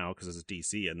late now because it's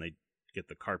DC and they get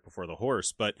the cart before the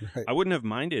horse, but I wouldn't have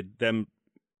minded them,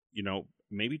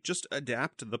 maybe just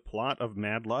adapt the plot of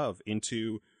Mad Love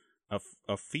into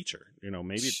a feature.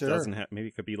 Maybe it doesn't have. Maybe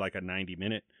it could be like a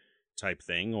 90-minute type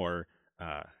thing, or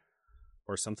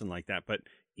something like that. But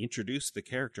introduce the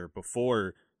character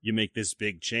before you make this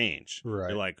big change.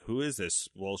 Right. You're like, who is this?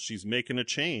 Well, she's making a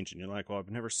change, and you're like, well,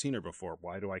 I've never seen her before.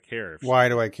 Why do I care? Why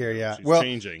do I care? Yeah. She's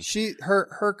changing.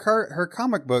 Her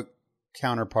comic book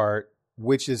counterpart,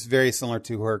 which is very similar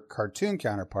to her cartoon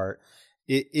counterpart,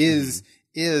 it is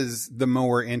the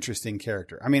more interesting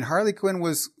character. I mean, Harley Quinn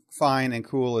was fine and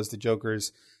cool as the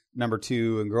Joker's number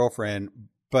 2 and girlfriend,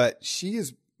 but she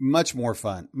is much more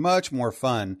fun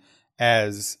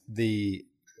as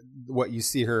what you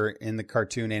see her in the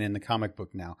cartoon and in the comic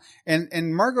book now.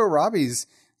 And Margot Robbie's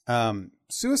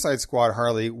Suicide Squad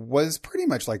Harley was pretty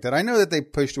much like that. I know that they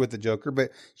pushed with the Joker,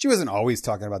 but she wasn't always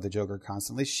talking about the Joker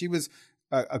constantly. She was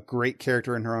a great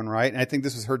character in her own right, and I think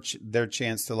this was their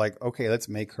chance to okay, let's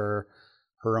make her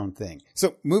own thing.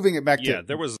 So moving it back to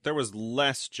there was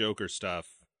less Joker stuff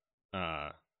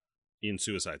in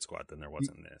Suicide Squad than there was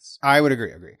in this. I would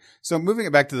agree. So moving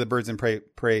it back to the Birds and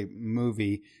Prey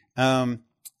movie.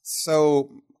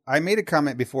 So I made a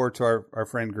comment before to our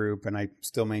friend group, and I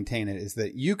still maintain it, is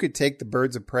that you could take the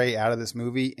Birds of Prey out of this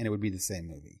movie and it would be the same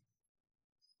movie.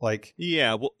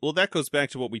 Well, that goes back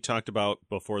to what we talked about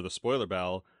before the spoiler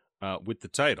bell with the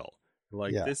title.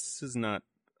 This is not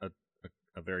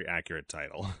a very accurate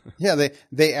title. Yeah,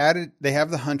 they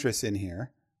have the Huntress in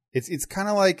here. It's kind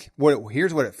of like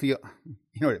here's what it feels.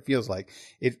 What it feels like.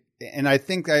 And I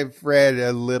think I've read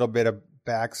a little bit of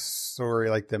backstory,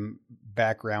 like the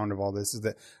background of all this is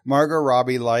that Margot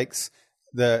Robbie likes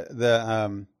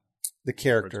the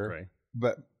character,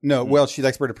 but no, well, she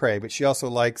likes Bird of Prey, but she also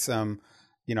likes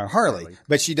Harley,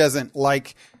 but she doesn't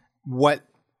like what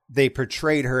they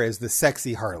portrayed her as, the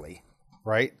sexy Harley,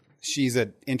 right? She's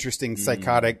an interesting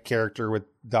psychotic character with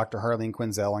Dr. Harleen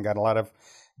Quinzel and got a lot of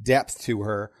depth to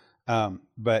her.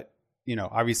 But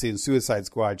obviously in Suicide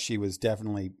Squad, she was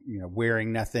definitely,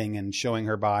 wearing nothing and showing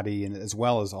her body, and as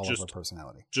well as all of her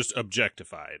personality. Just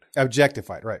objectified.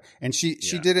 Objectified, right. And she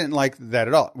didn't like that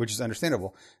at all, which is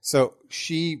understandable. So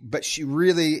she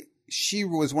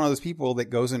was one of those people that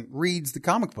goes and reads the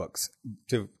comic books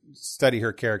to study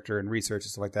her character and research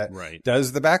and stuff like that. Right.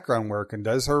 Does the background work and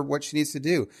does her what she needs to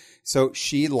do. So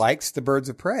she likes the Birds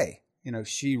of Prey.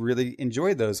 She really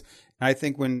enjoyed those. And I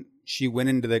think when she went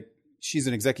into she's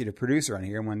an executive producer on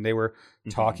here, and when they were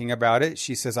talking about it,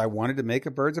 she says, I wanted to make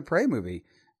a Birds of Prey movie.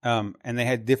 And they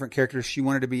had different characters she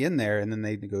wanted to be in there, and then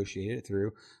they negotiated it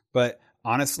through. But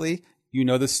honestly,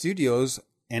 the studios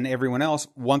and everyone else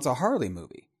wants a Harley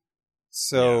movie.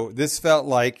 So this felt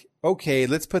like, okay,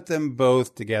 let's put them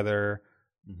both together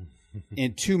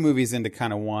in 2 movies into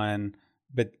kind of one,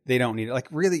 but they don't need it. Like,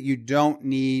 really, you don't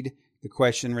need the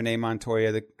Question, Renee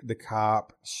Montoya, the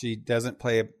cop. She doesn't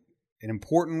play an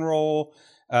important role.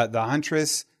 The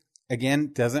Huntress,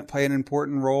 again, doesn't play an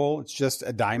important role. It's just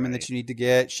a diamond that you need to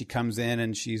get. She comes in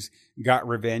and she's got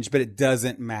revenge, but it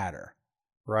doesn't matter,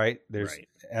 right? There's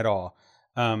at all.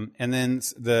 And then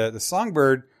the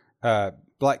Songbird,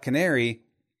 Black Canary,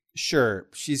 sure,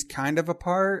 she's kind of a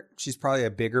part. She's probably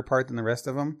a bigger part than the rest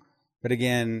of them. But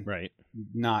again,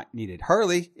 not needed.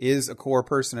 Harley is a core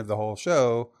person of the whole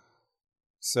show.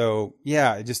 So,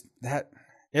 yeah, just that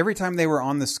every time they were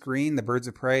on the screen, the Birds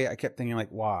of Prey, I kept thinking, like,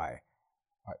 why?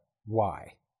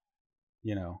 Why?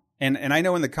 And I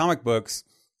know in the comic books,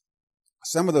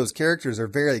 some of those characters are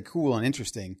very cool and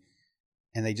interesting,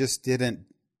 and they just didn't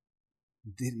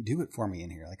do it for me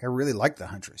in here. Like, I really like the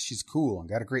Huntress. She's cool and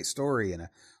got a great story and a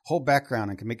whole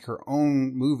background and can make her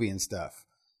own movie and stuff.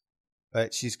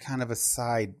 But she's kind of a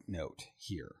side note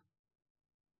here,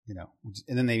 and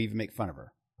then they even make fun of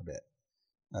her a bit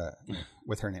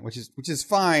with her name, which is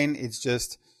fine. It's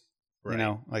just,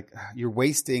 like, you're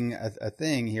wasting a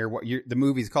thing here. The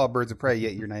movie's called Birds of Prey,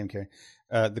 yet you're not even caring.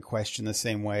 The Question the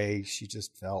same way. She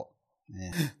just felt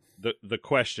the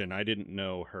Question. I didn't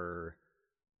know her.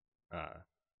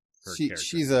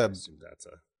 She's a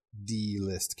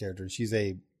D-list character. She's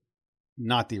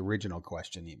not the original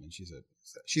Question even.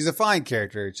 She's a fine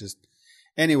character. It's just,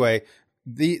 anyway,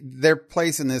 their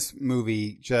place in this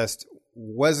movie just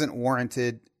wasn't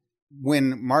warranted.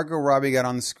 When Margot Robbie got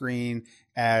on the screen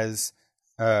as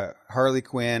Harley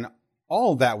Quinn,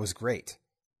 all of that was great,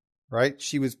 right?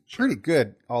 She was pretty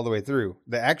good all the way through.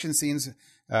 The action scenes,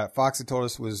 Fox had told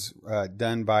us, was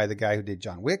done by the guy who did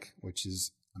John Wick, which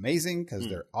is amazing because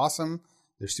they're awesome.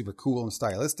 They're super cool and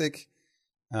stylistic.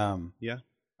 A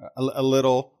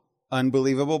little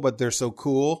unbelievable, but they're so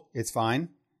cool. It's fine.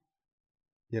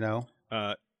 Ewan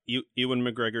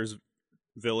McGregor's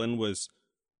villain was,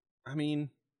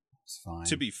 it's fine.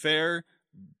 To be fair,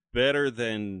 better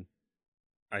than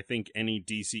I think any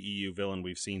DCEU villain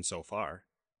we've seen so far.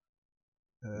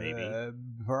 Maybe.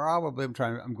 Probably.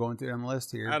 I'm going through on the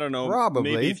list here. I don't know.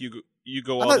 Probably. Maybe if you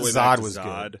go all the way back to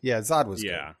Zod. Good. Yeah, Zod was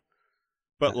good. Yeah.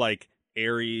 But like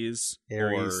Ares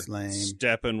or lame.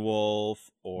 Steppenwolf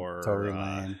or totally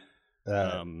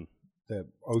lame. The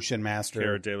Ocean Master,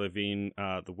 Cara Delevingne,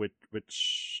 the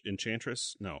witch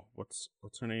Enchantress. No, what's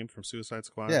her name from Suicide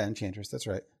Squad? Yeah, Enchantress. That's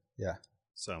right. Yeah.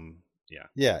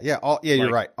 Yeah. You're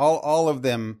right. All of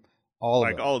them. All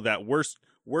of that.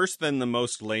 Worse than the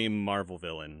most lame Marvel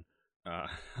villain. Our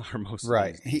most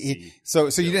right. So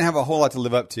you didn't have a whole lot to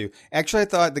live up to. Actually, I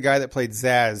thought the guy that played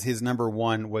Zaz, his number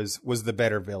one was the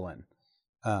better villain.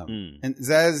 And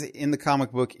Zaz in the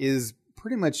comic book is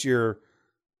pretty much your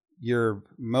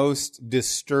most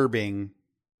disturbing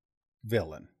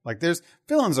villain. Like,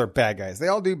 villains are bad guys. They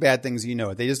all do bad things,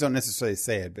 it. They just don't necessarily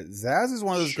say it. But Zaz is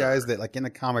one of those guys that, like, in the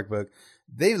comic book,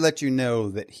 they let you know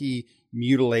that he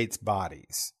mutilates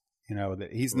bodies. That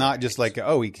he's not just like,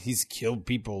 he's killed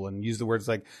people and used the words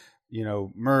like,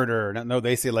 murder. No,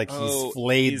 they say like he's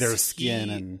flayed their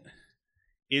skin.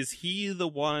 Is he the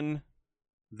one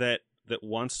that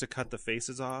wants to cut the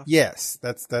faces off? Yes,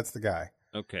 that's the guy.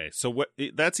 Okay, so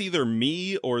that's either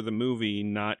me or the movie,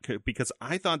 not because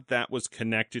I thought that was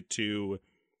connected to,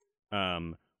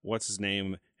 what's his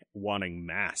name, wanting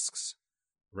masks,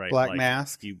 right? Black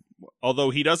Mask. Although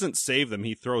he doesn't save them,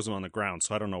 he throws them on the ground.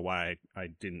 So I don't know why I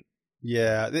didn't.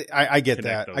 Yeah, I get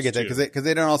that. I get that because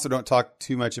they don't talk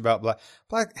too much about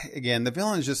Black. Again, the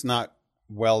villain is just not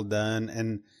well done,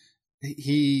 and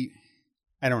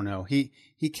I don't know. He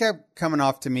kept coming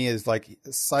off to me as like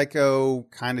psycho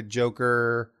kind of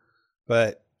Joker,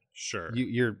 but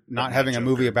you're not having a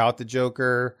movie about the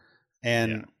Joker.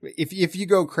 And if you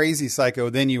go crazy psycho,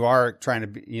 then you are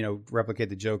trying to replicate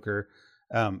the Joker.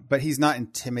 But he's not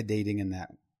intimidating in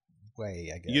that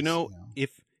way, I guess.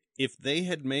 If they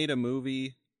had made a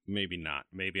movie, maybe not.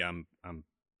 Maybe I'm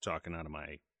talking out of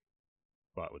my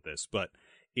butt with this, but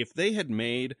if they had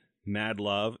made Mad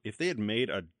Love, if they had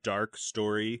made a dark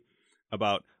story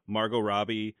about Margot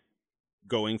Robbie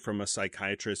going from a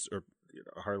psychiatrist, or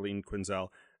Harleen Quinzel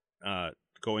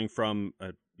going from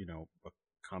a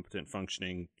competent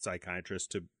functioning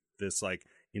psychiatrist to this like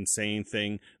insane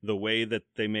thing, the way that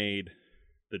they made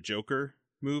the Joker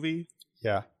movie,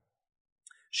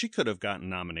 She could have gotten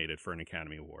nominated for an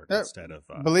Academy Award instead of.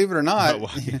 Believe it or not,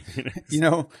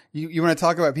 you you want to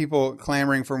talk about people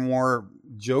clamoring for more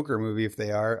Joker movie if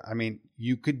they are. I mean,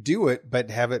 you could do it,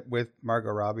 but have it with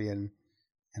Margot Robbie and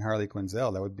Harley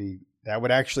Quinzel. That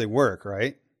would actually work,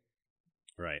 right?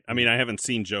 Right. I mean, I haven't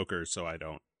seen Joker, so I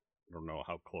don't know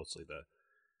how closely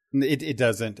It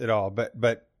doesn't at all.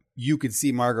 But you could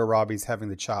see Margot Robbie's having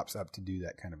the chops up to do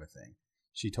that kind of a thing.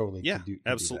 She totally could do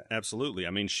that. Absolutely. I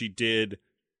mean, she did.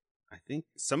 I think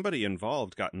somebody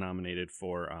involved got nominated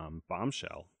for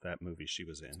Bombshell, that movie she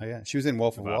was in. Oh, yeah. She was in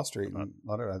Wolf of Wall Street and a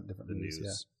lot of different movies.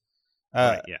 News. Yeah.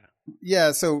 Right, yeah.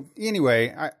 Yeah. So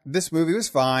anyway, this movie was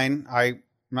fine. I'm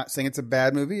not saying it's a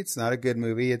bad movie. It's not a good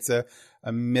movie. It's a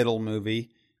middle movie.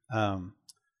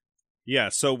 Yeah.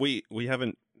 So we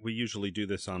usually do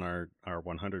this on our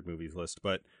 100 movies list,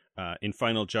 but in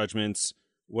Final Judgments,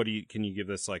 can you give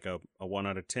this like a 1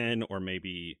 out of 10 or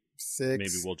maybe 6? Maybe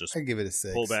we'll just I'd give it a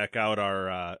 6. Pull back out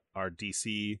our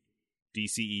DCEU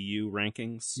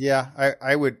rankings. Yeah,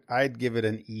 I'd give it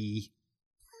an E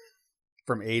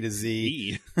from A to Z.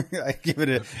 E. I'd give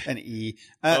it an E.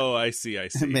 I see.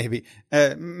 Maybe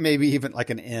even like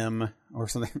an M or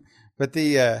something. But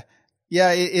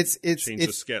it's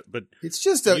the sketch, but it's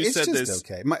just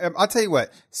okay. I'll tell you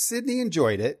what, Sydney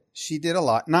enjoyed it. She did a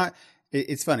lot.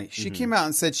 It's funny. She came out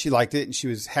and said she liked it and she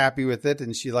was happy with it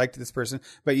and she liked this person.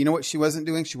 But you know what she wasn't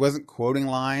doing? She wasn't quoting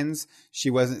lines. She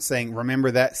wasn't saying, remember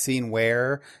that scene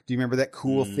where? Do you remember that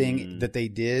cool thing that they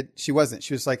did? She wasn't.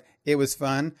 She was like, it was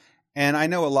fun. And I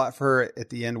know a lot for her at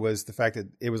the end was the fact that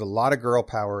it was a lot of girl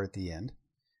power at the end.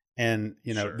 And,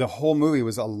 sure. The whole movie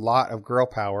was a lot of girl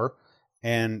power.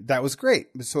 And that was great.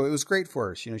 So it was great for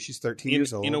her. She's 13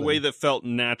 years old. In a way that felt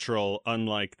natural,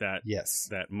 unlike that yes.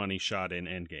 that money shot in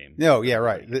Endgame. No, yeah,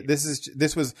 right.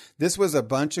 This was a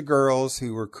bunch of girls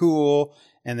who were cool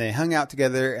and they hung out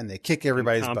together and they kick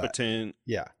everybody's competent. butt.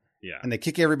 Yeah. Yeah. And they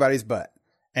kick everybody's butt.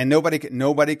 And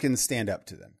nobody can stand up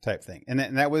to them type thing. And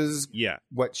that was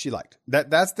what she liked.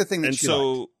 That's the thing that she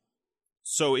liked.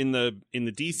 So in the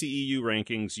DCEU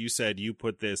rankings, you said you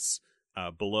put this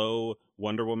below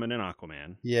Wonder Woman and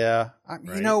Aquaman. Yeah.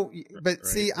 Right? But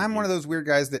see, I'm one of those weird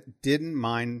guys that didn't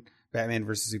mind Batman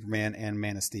versus Superman and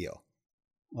Man of Steel.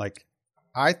 Like,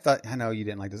 I know you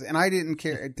didn't like this, and I didn't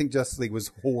care. I think Justice League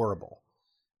was horrible.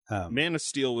 Man of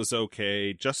Steel was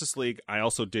okay. Justice League, I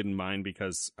also didn't mind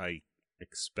because I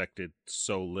expected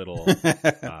so little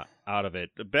out of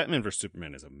it. Batman versus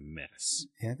Superman is a mess.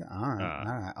 Yeah, all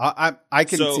right. I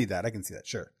can see that. I can see that.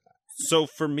 Sure. So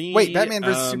for me, wait, Batman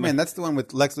versus Superman. That's the one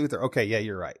with Lex Luthor. Okay, yeah,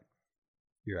 you're right.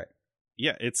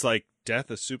 Yeah, it's like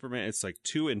Death of Superman. It's like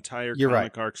 2 entire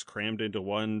comic arcs crammed into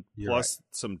one, plus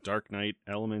some Dark Knight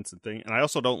elements and thing. And I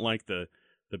also don't like the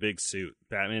big suit.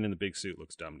 Batman in the big suit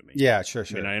looks dumb to me. Yeah, sure.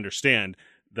 I mean, I understand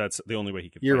that's the only way he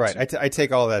could. You're right. I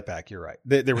take all that back. You're right.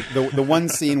 The one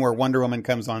scene where Wonder Woman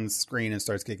comes on screen and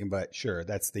starts kicking butt. Sure,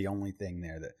 that's the only thing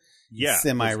there that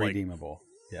semi-redeemable.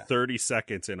 Like 30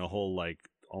 seconds in a whole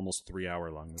almost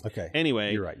 3-hour long movie. Okay.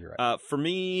 Anyway, you're right. For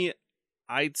me,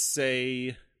 I'd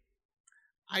say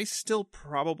I still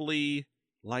probably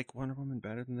like Wonder Woman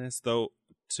better than this, though.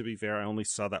 To be fair, I only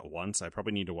saw that once. I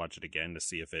probably need to watch it again to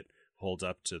see if it holds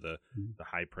up to the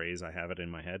high praise I have it in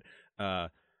my head.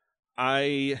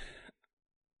 I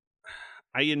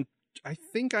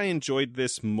think I enjoyed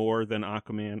this more than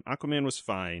Aquaman. Aquaman was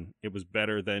fine. It was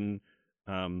better than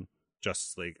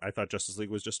Justice League. I thought Justice League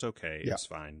was just okay. It's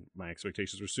fine. My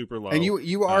expectations were super low. And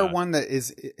you are one that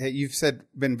is, you've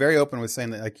been very open with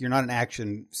saying that you're not an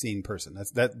action scene person.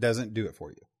 That doesn't do it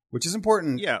for you, which is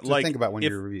important to think about when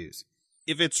your reviews.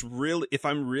 If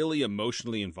I'm really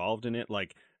emotionally involved in it,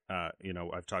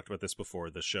 I've talked about this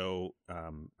before. The show,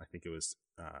 I think it was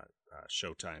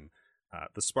Showtime.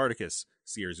 The Spartacus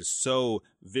series is so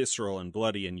visceral and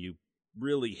bloody, and you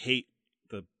really hate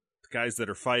the guys that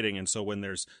are fighting. And so when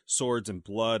there's swords and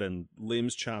blood and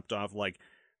limbs chopped off, like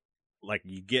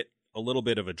you get a little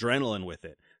bit of adrenaline with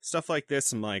it. Stuff like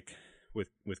this, and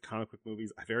with comic book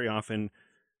movies, I very often,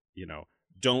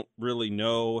 don't really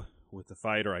know with the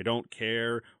fight, or I don't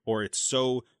care, or it's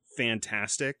so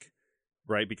fantastic,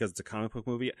 right? Because it's a comic book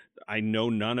movie. I know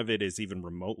none of it is even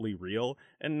remotely real,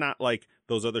 and not like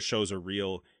those other shows are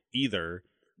real either,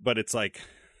 but it's like,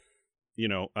 you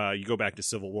go back to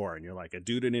Civil War and you're like a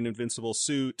dude in an invincible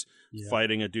suit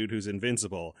fighting a dude who's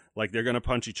invincible. Like, they're going to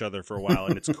punch each other for a while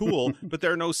and it's cool, but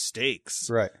there are no stakes.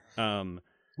 Right.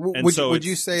 Would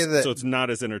you say that? So it's not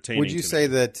as entertaining. Would you say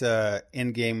that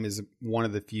Endgame is one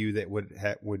of the few that would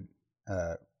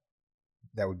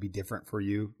be different for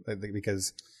you?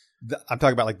 Because I'm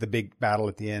talking about the big battle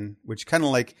at the end, which kind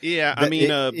of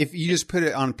if you just put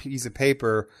it on a piece of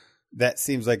paper, that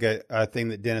seems like a thing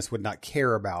that Dennis would not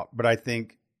care about. But I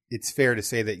think it's fair to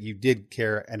say that you did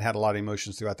care and had a lot of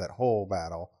emotions throughout that whole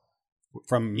battle,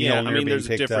 from Mjolnir being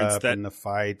picked up and the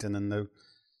fight, and then the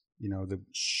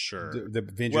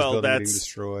Avengers building getting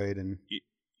destroyed, and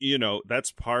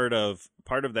that's part of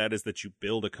that is that you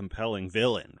build a compelling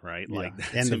villain, right? Yeah. Like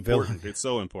that's and the important. villain. It's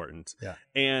so important. Yeah,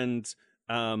 and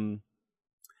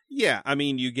I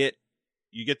mean, you get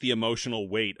the emotional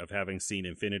weight of having seen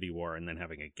Infinity War and then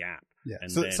having a gap. Yeah,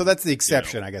 and so that's the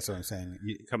exception, I guess. What I'm saying,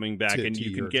 coming back and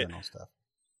you can get stuff.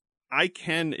 I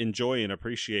can enjoy and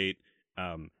appreciate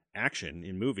action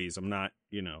in movies. I'm not,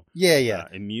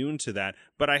 immune to that,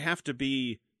 but I have to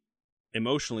be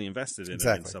emotionally invested in it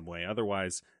in some way.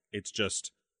 Otherwise, it's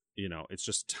just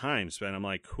time spent. I'm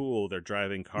like, cool, they're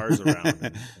driving cars around.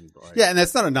 and and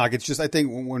that's not a knock. It's just, I think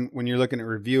when you're looking at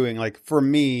reviewing, like for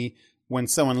me, when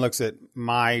someone looks at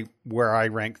where I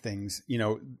rank things,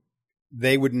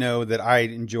 they would know that I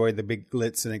enjoy the big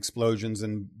glitz and explosions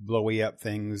and blowy up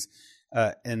things.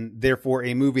 And therefore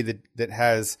a movie that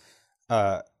has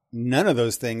none of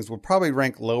those things will probably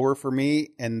rank lower for me.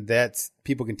 And that's,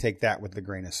 people can take that with a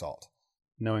grain of salt,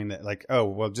 knowing that like, oh,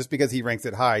 well, just because he ranks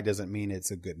it high doesn't mean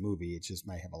it's a good movie. It just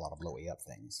might have a lot of blowy up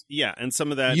things. Yeah. And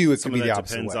some of that,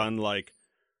 depends on like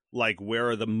where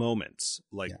are the moments,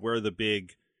 where are the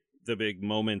big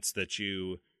moments that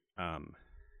you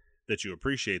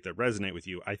appreciate, that resonate with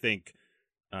you. I think,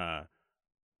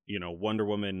 Wonder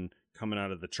Woman coming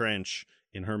out of the trench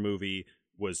in her movie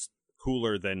was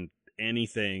cooler than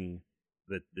anything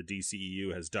that the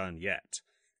DCEU has done yet.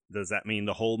 Does that mean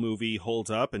the whole movie holds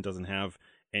up and doesn't have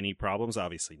any problems?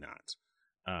 Obviously not.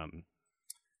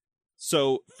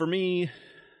 So for me,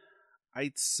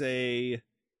 I'd say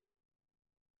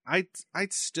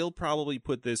I'd still probably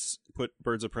put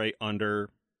Birds of Prey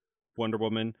under Wonder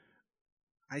Woman.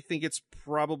 I think it's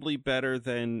probably better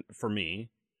than, for me,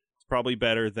 it's probably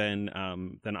better than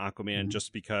Aquaman,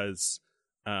 just because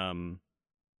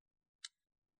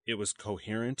it was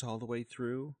coherent all the way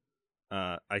through.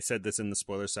 I said this in the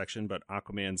spoiler section, but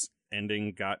Aquaman's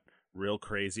ending got real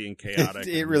crazy and chaotic.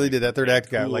 It really did. That third act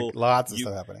got like lots of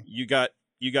stuff happening. You got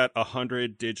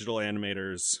 100 digital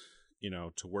animators,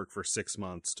 to work for 6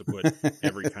 months to put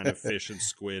every kind of fish and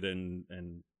squid and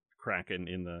kraken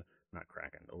in not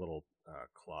kraken, a little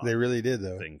claw. They really did,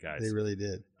 though. Thing, guys. They really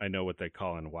did. I know what they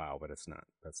call in WoW, but that's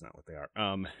not what they are.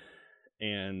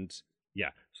 And yeah,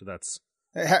 so that's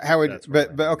how it.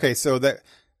 But okay, so that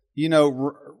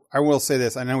I will say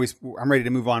this. I know I'm ready to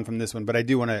move on from this one, but I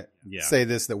do want to say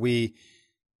this, that we've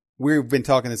been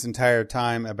talking this entire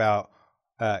time about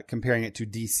comparing it to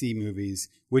DC movies,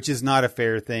 which is not a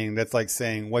fair thing. That's like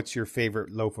saying, what's your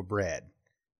favorite loaf of bread?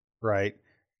 Right?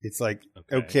 It's like,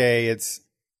 okay,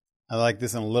 I like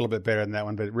this one a little bit better than that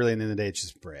one, but really, in the end of the day, it's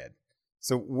just bread.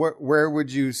 So where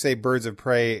would you say Birds of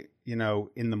Prey, in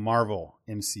the Marvel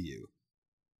MCU?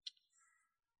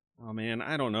 Oh man,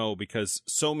 I don't know, because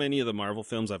so many of the Marvel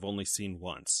films I've only seen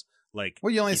once. Like,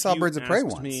 well, you only saw Birds of Prey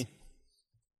once.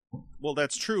 Well,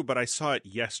 that's true, but I saw it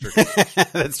yesterday.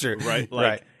 That's true, right?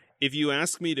 Like, if you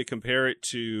ask me to compare it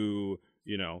to,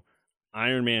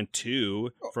 Iron Man 2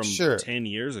 from 10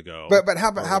 years ago. But how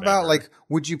about like,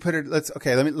 would you put it,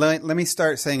 let me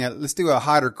start saying let's do a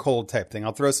hot or cold type thing.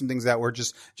 I'll throw some things out where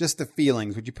just the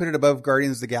feelings. Would you put it above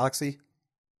Guardians of the Galaxy?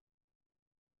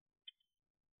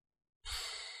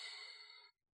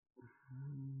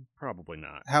 Probably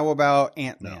not. How about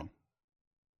Ant-Man?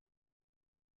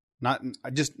 No.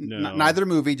 Neither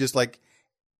movie, just like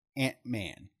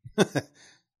Ant-Man.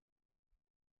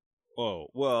 Oh,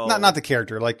 well, not the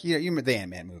character, like you the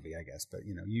Ant-Man movie, I guess, but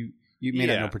you may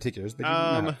not know particulars, but you know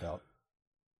how it felt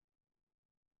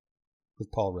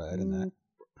with Paul Rudd and that.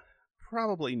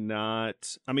 Probably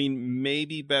not. I mean,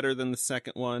 maybe better than the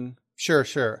second one. Sure.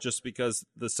 Just because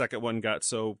the second one got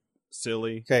so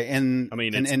silly. Okay, and I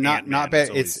mean, and not bad.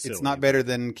 It's not better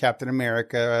than Captain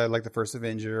America, like the first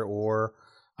Avenger, or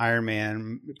Iron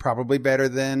Man. Probably better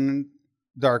than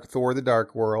Thor: The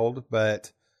Dark World,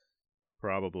 but.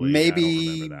 Probably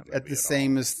maybe at the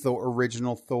same as the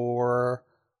original Thor,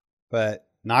 but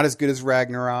not as good as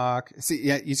Ragnarok. See,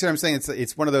 yeah, you see what I'm saying?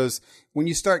 It's one of those, when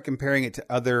you start comparing it to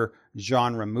other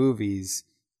genre movies,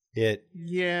 and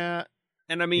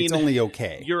I mean, it's only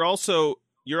okay. You're also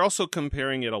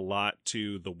comparing it a lot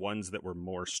to the ones that were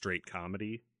more straight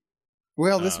comedy.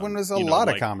 Well, this one was a lot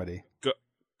of comedy.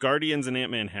 Guardians and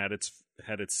Ant-Man had its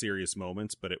serious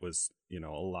moments, but it was, a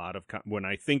lot of when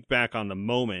I think back on the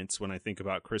moments, when I think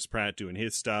about Chris Pratt doing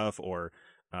his stuff, or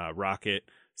Rocket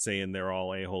saying they're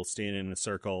all a-holes standing in a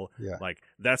circle, like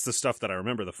that's the stuff that I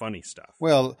remember, the funny stuff.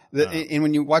 Well, and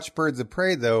when you watch Birds of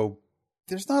Prey, though,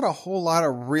 there's not a whole lot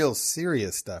of real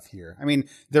serious stuff here. I mean,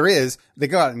 there is. They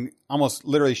go out and almost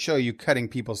literally show you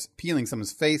peeling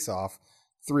someone's face off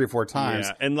 3 or 4 times.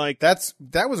 Yeah, and like that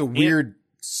was a weird,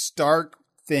 stark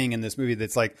thing in this movie.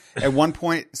 That's like at one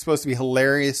point it's supposed to be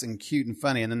hilarious and cute and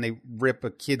funny, and then they rip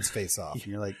a kid's face off, and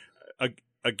you're like,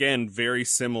 again, very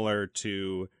similar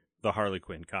to the Harley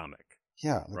Quinn comic.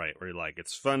 Yeah, right. Where you're like,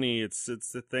 it's funny, it's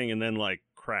the thing, and then like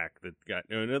crack that got.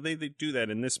 They do that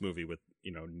in this movie with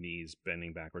knees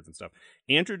bending backwards and stuff.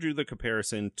 Andrew drew the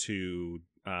comparison to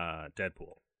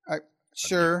Deadpool.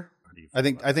 Sure. I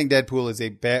think Deadpool is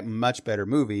a much better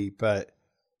movie, but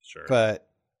sure. But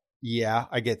yeah,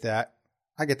 I get that.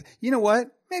 You know what?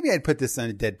 Maybe I'd put this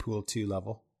on a Deadpool 2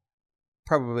 level.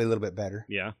 Probably a little bit better.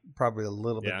 Yeah. Probably a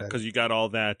little bit better. Yeah, because you got all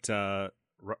that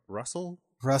Russell.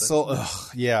 Ugh,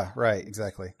 yeah, right,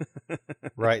 exactly.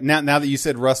 Right. Now that you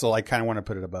said Russell, I kind of want to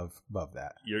put it above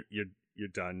that. You're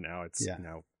done now. It's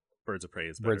now Birds of Prey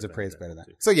is better. Birds of Prey is better than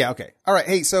that. So yeah, okay. All right.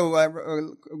 Hey,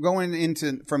 so going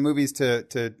into from movies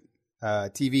to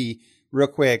TV real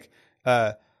quick,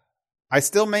 I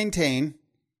still maintain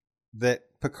that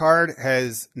Picard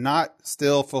has not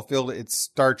still fulfilled its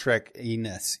Star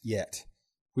Trek-iness yet.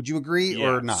 Would you agree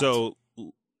or not? So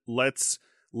let's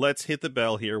hit the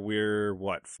bell here. We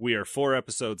are 4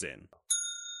 episodes in.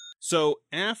 So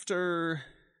after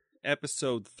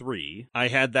episode 3, I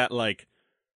had that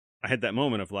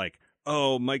moment of like,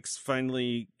 oh, Mike's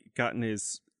finally gotten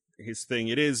his thing.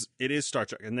 It is Star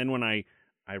Trek. And then when I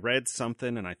read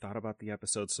something and I thought about the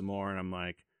episode some more, and I'm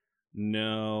like,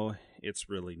 no, it's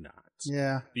really not.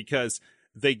 Yeah. Because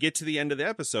they get to the end of the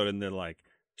episode and they're like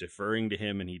deferring to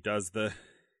him, and he does the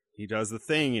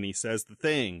thing and he says the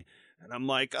thing. And I'm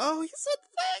like, oh, he said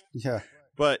the thing. Yeah.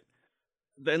 But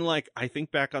then like I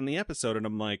think back on the episode and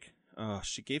I'm like, oh,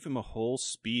 she gave him a whole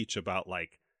speech about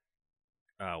like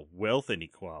wealth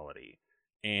inequality.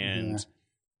 And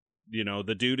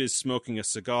the dude is smoking a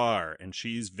cigar and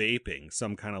she's vaping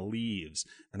some kind of leaves.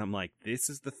 And I'm like, this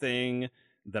is the thing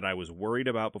that I was worried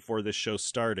about before this show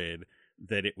started,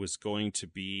 that it was going to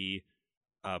be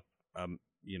a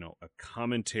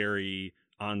commentary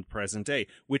on present day,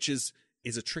 which is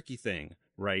a tricky thing,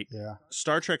 right? Yeah.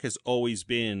 Star Trek has always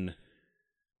been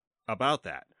about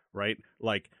that, right?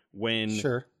 Like when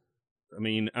Sure. I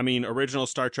mean original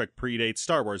Star Trek predates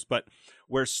Star Wars, but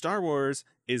where Star Wars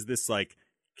is this like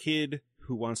kid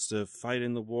who wants to fight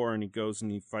in the war and he goes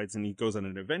and he fights and he goes on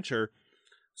an adventure,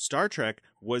 Star Trek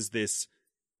was this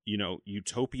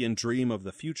utopian dream of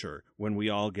the future when we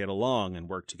all get along and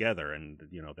work together, and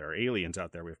there are aliens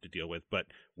out there we have to deal with, but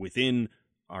within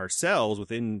ourselves,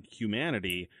 within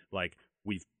humanity, like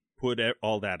we've put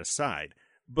all that aside.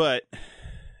 But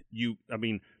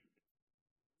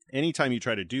anytime you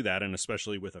try to do that, and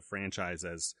especially with a franchise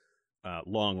as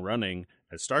long running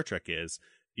as Star Trek is,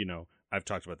 I've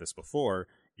talked about this before,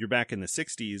 you're back in the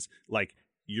 60s, like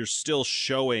you're still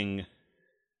showing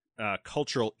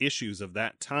cultural issues of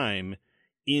that time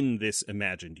in this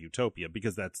imagined utopia,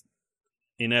 because that's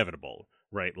inevitable,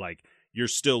 right? Like you're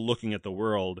still looking at the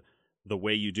world the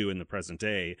way you do in the present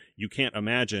day. You can't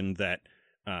imagine that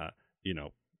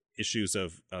issues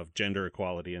of gender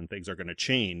equality and things are going to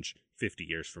change 50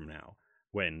 years from now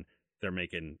when they're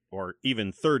making, or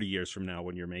even 30 years from now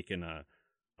when you're making a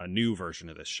new version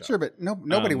of this show. Sure, but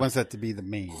nobody wants that to be the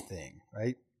main thing,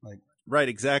 right? Like, right,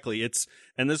 exactly.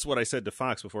 And this is what I said to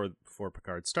Fox before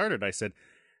Picard started. I said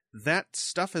that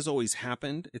stuff has always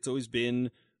happened. It's always been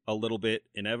a little bit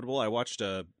inevitable. I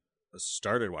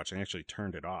started watching, actually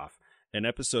turned it off, an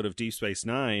episode of Deep Space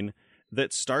Nine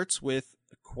that starts with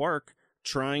Quark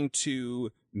trying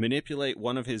to manipulate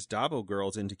one of his Dabo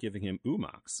girls into giving him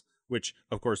umox, which,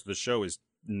 of course, the show is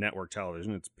network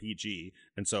television. It's PG.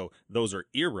 And so those are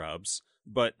ear rubs.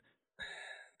 But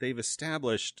they've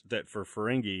established that for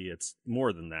Ferengi, it's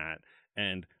more than that.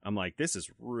 And I'm like, this is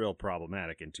real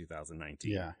problematic in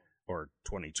 2019 or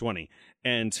 2020.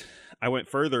 And I went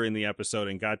further in the episode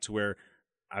and got to where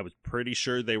I was pretty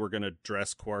sure they were going to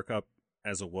dress Quark up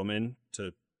as a woman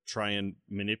to try and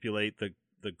manipulate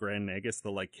the Grand Nagus,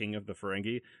 the like king of the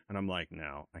Ferengi. And I'm like,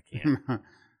 no, I can't.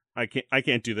 I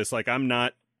can't do this. Like, I'm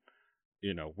not,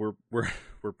 we're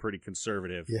pretty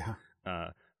conservative.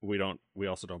 Yeah. We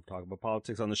also don't talk about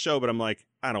politics on the show, but I'm like,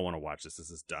 I don't want to watch this.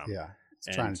 This is dumb. Yeah.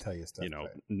 It's trying to tell you stuff.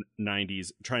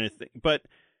 90s trying to think, but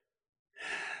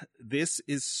this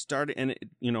is starting, and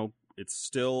it's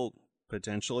still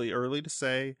potentially early to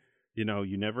say. You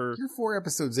never. You're 4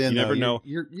 episodes in. You never know.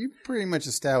 You pretty much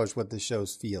established what the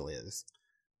show's feel is.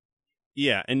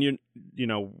 Yeah, and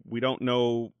we don't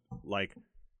know like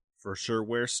for sure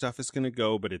where stuff is going to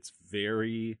go, but it's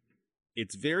very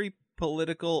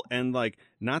political, and like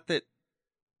not that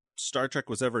Star Trek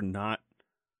was ever not,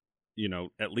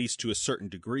 at least to a certain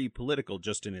degree, political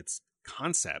just in its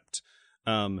concept.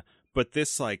 But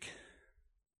this, like,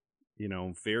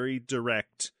 very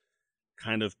direct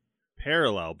kind of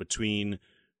parallel between,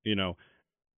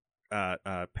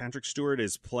 Patrick Stewart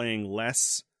is playing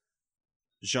less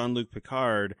Jean-Luc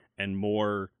Picard and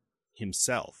more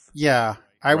himself. Yeah,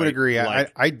 I would right? agree.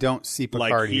 Like, I don't see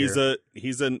Picard here.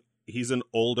 He's an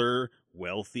older,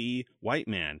 wealthy white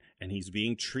man, and he's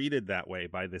being treated that way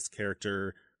by this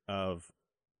character of,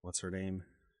 what's her name?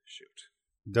 Shoot.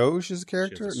 Doge is a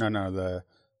character?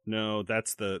 No,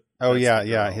 that's the... Oh, that's yeah, the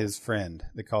yeah, girl. his friend.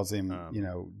 That calls him,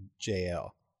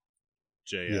 JL.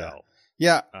 JL.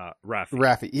 Yeah.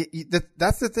 Raffi.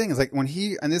 That's the thing. Is like when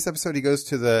in this episode, he goes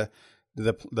to the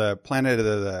planet of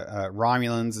the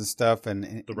Romulans and stuff, and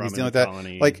The he's dealing with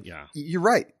colony, that. Like, yeah. You're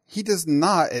right. He does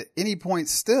not at any point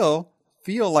still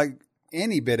feel like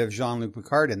any bit of Jean-Luc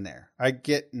Picard in there. I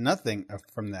get nothing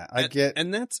from that.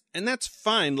 And that's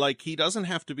fine. Like, he doesn't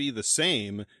have to be the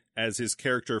same as his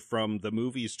character from the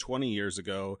movies 20 years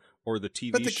ago or the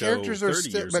TV but the show characters 30 are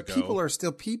still, years but ago. people are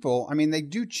still people. I mean, they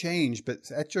do change,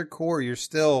 but at your core, you're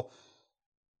still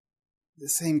the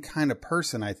same kind of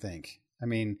person, I think. I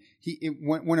mean,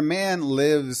 when a man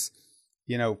lives,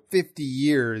 50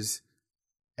 years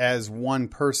as one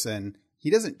person, he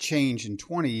doesn't change in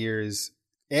 20 years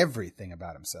everything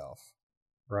about himself,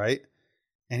 right?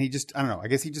 And he just, I don't know, I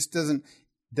guess he just doesn't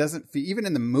feel, even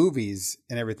in the movies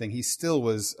and everything, he still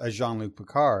was a Jean-Luc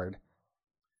Picard.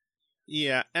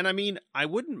 Yeah, and I mean, I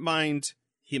wouldn't mind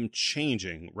him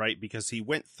changing, right? Because he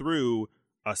went through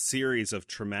a series of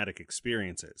traumatic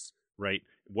experiences, right?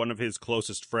 One of his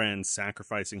closest friends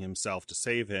sacrificing himself to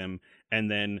save him,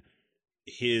 and then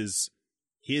his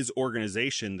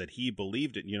organization that he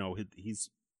believed in, he's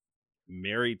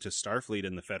married to Starfleet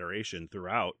and the Federation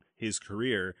throughout his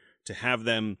career, to have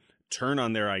them turn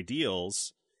on their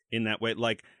ideals in that way.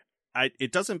 Like,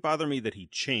 it doesn't bother me that he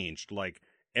changed. Like,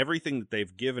 everything that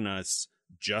they've given us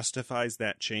justifies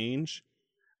that change.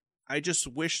 I just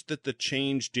wish that the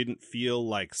change didn't feel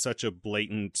like such a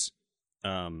blatant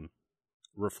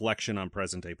reflection on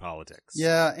present day politics.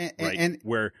 Yeah, right? and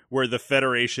where the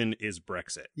Federation is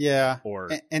Brexit. Yeah, or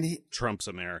Trump's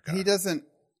America. He doesn't.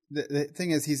 The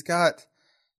thing is, he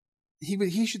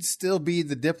should still be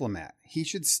the diplomat. He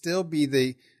should still be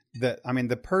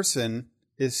the person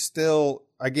is still,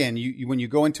 again, you when you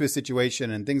go into a situation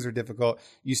and things are difficult,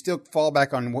 you still fall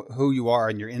back on who you are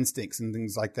and your instincts and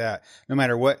things like that. No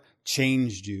matter what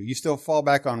changed you, you still fall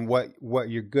back on what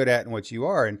you're good at and what you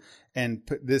are. And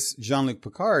this Jean-Luc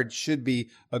Picard should be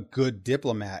a good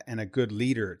diplomat and a good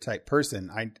leader type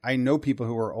person. I know people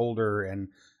who are older and,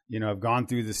 have gone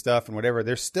through this stuff and whatever.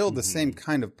 They're still the same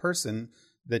kind of person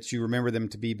that you remember them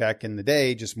to be back in the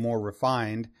day, just more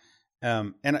refined.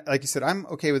 And like you said, I'm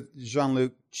okay with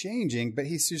Jean-Luc changing, but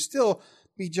he should still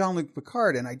be Jean-Luc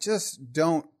Picard. And I just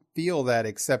don't feel that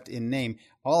except in name.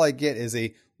 All I get is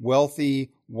a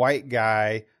wealthy white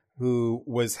guy who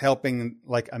was helping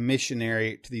like a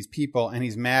missionary to these people. And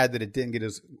he's mad that it didn't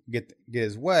get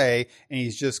his way. And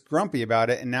he's just grumpy about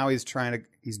it. And now he's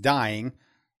dying.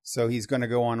 So he's going to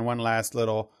go on one last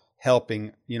little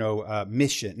helping,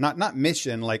 mission, not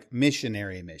mission, like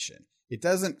missionary mission. It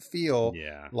doesn't feel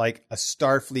like a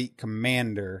Starfleet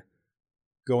commander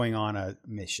going on a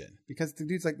mission because the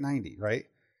dude's like 90, right?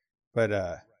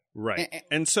 But right.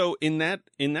 And so in that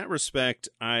respect,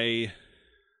 I'm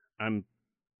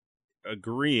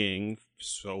agreeing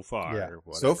so far. Yeah.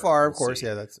 So far, of course, see.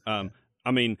 yeah. That's.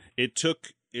 I mean, it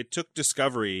took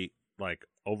Discovery like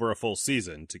over a full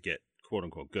season to get quote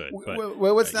unquote good. But,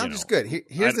 well, it's not just good.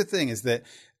 Here's the thing: is that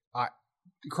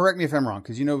correct me if I'm wrong,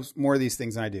 because you know more of these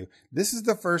things than I do. This is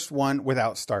the first one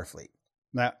without Starfleet.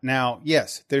 Now,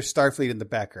 yes, there's Starfleet in the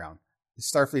background.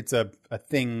 Starfleet's a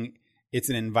thing. It's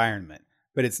an environment,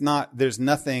 but it's not. There's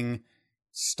nothing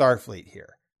Starfleet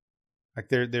here. Like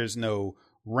there's no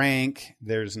rank.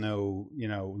 There's no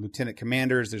lieutenant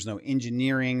commanders. There's no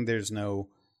engineering. There's no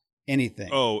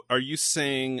anything. Oh, are you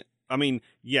saying? I mean,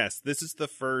 yes. This is the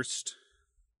first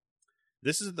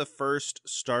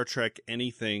Star Trek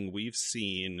anything we've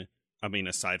seen. I mean,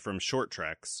 aside from short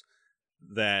treks,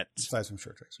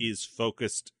 is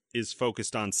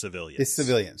focused on civilians. It's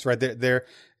civilians, right? They're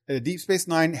Deep Space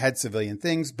Nine had civilian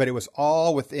things, but it was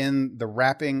all within the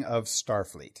wrapping of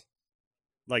Starfleet.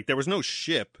 Like there was no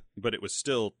ship, but it was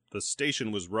still the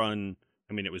station was run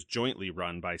I mean, it was jointly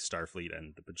run by Starfleet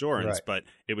and the Bajorans, Right. but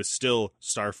it was still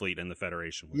Starfleet and the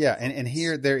Federation. Yeah, and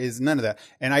here there is none of that.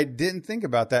 And I didn't think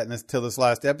about that until this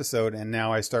last episode, and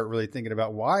now I start really thinking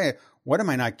about what am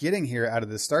I not getting here out of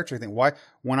this Star Trek thing? Why,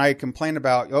 when I complain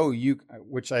about,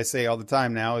 which I say all the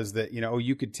time now, is that,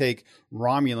 you could take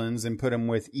Romulans and put them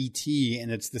with ET, and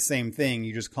it's the same thing.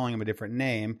 You're just calling them a different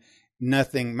name.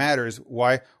 Nothing matters.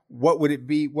 Why? What would it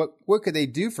be? What could they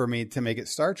do for me to make it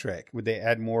Star Trek? Would they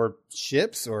add more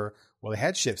ships, or, well, they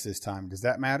had ships this time. Does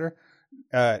that matter?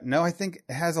 No, I think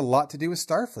it has a lot to do with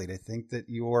Starfleet. I think that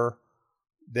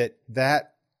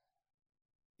that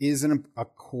is a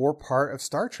core part of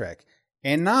Star Trek,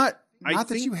 and not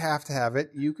that you have to have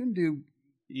it. You can do.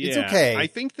 Yeah, it's okay. I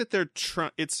think that they're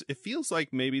it feels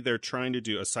like maybe they're trying to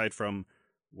do, aside from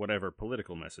whatever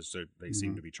political message they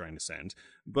seem to be trying to send.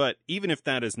 But even if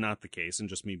that is not the case, and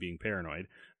just me being paranoid,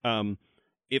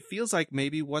 it feels like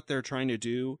maybe what they're trying to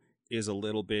do is a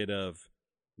little bit of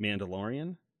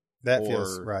Mandalorian. That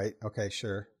feels right. Okay,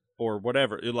 sure. Or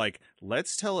whatever. Like,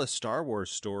 let's tell a Star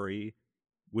Wars story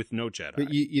with no Jedi.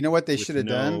 But you know what they should have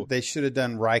done? They should have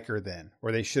done Riker then,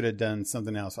 or they should have done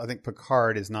something else. I think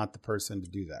Picard is not the person to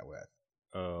do that with.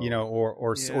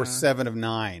 Or 7 of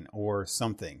 9 or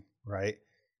something, right?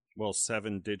 Well,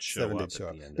 7 did show up.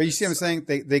 But you see what I'm saying?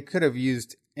 They could have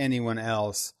used anyone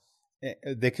else.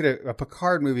 A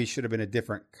Picard movie should have been a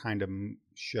different kind of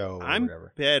show or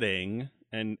whatever. I'm betting,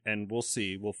 and we'll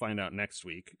see. We'll find out next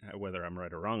week whether I'm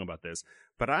right or wrong about this.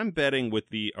 But I'm betting with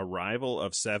the arrival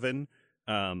of 7,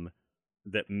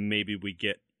 that maybe we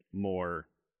get more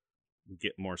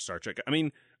Star Trek. I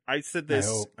mean, I said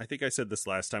this. I think I said this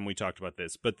last time we talked about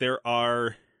this. But there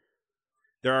are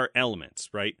elements,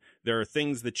 right? There are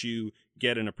things that you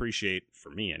get and appreciate, for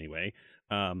me anyway,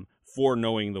 for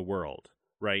knowing the world,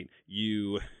 right?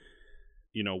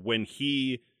 When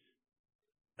he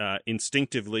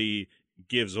instinctively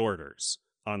gives orders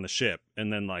on the ship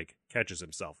and then catches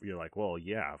himself, you're like, well,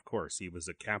 yeah, of course, he was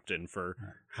a captain for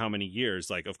how many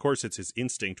years? Like, of course, it's his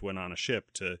instinct when on a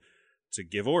ship to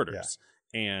give orders.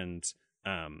 Yeah. And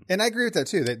I agree with that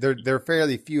too. They're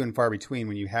fairly few and far between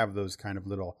when you have those kind of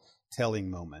little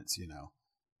telling moments, you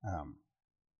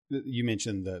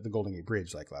mentioned the Golden Gate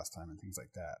Bridge last time and things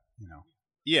like that,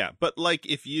 Yeah, but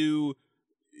if you,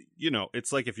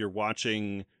 it's like if you're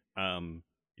watching, I'm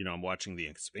watching The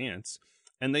Expanse,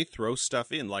 and they throw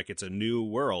stuff in like it's a new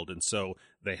world, and so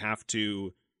they have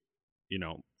to,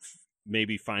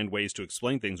 maybe find ways to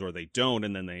explain things, or they don't,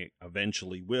 and then they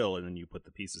eventually will, and then you put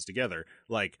the pieces together.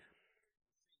 Like,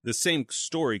 the same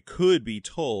story could be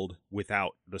told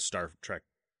without the Star Trek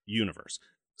universe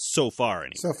so far,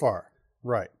 anyway. So far,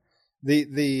 right?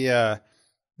 The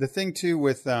thing too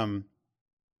with anything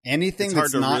it's that's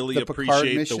hard to not really the Picard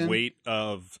appreciate mission, the weight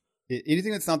of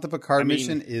anything that's not the Picard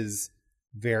mission is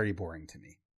very boring to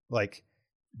me.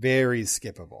 Very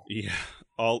skippable. Yeah,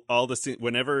 all the scenes,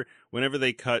 whenever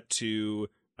they cut to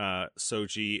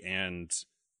Soji and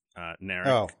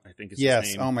Narek, I think is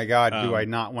his name. Oh my God, do I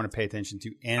not want to pay attention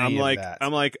to any of that?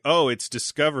 I'm like, oh, it's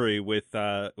Discovery with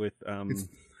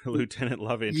Lieutenant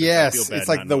Lovett. Yes, it's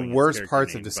like the worst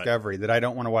parts of Discovery that I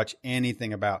don't want to watch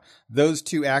anything about. Those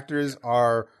two actors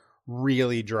are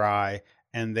really dry,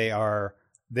 and they're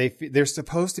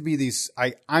supposed to be these.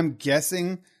 I'm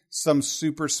guessing some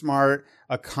super smart,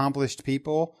 accomplished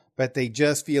people, but they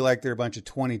just feel like they're a bunch of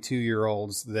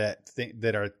 22-year-olds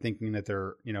that are thinking that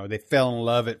they're, they fell in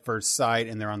love at first sight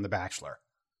and they're on The Bachelor.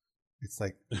 It's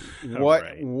like,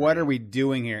 what are we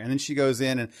doing here? And then she goes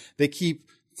in and they keep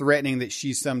threatening that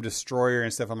she's some destroyer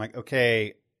and stuff. I'm like,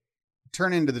 okay,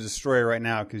 turn into the destroyer right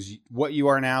now, because what you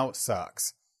are now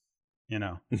sucks.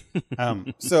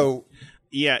 So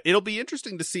yeah, it'll be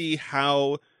interesting to see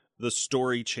how the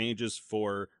story changes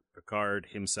for Picard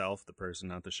himself, the person,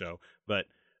 not the show, but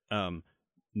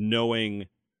knowing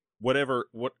what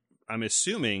I'm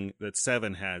assuming that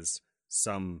 7 has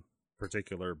some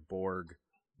particular Borg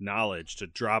knowledge to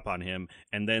drop on him,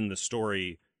 and then the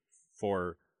story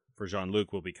for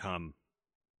Jean-Luc will become,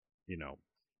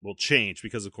 will change,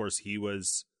 because of course he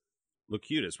was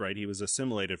Locutus, right? He was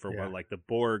assimilated for what, the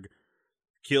Borg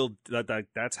killed,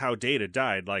 that's how Data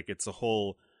died. It's a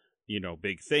whole,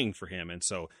 big thing for him. And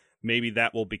so maybe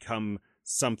that will become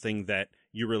something that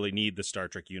you really need the Star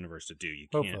Trek universe to do. You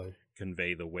can't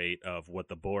convey the weight of what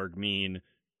the Borg mean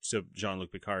to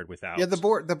Jean-Luc Picard without. Yeah, the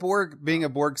Borg being a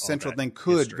Borg central thing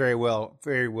could very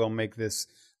well make this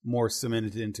more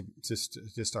cemented into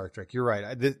to Star Trek. You're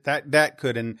right. That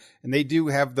could, and they do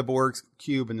have the Borg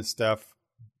cube and the stuff,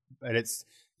 but it's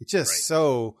just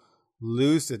so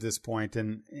loose at this point.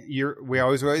 And we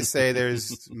always say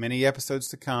there's many episodes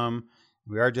to come.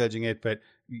 We are judging it, but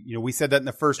we said that in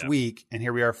the first week, and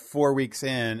here we are 4 weeks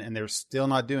in, and they're still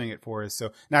not doing it for us.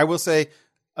 So now I will say,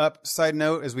 side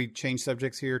note, as we change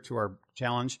subjects here to our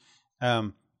challenge,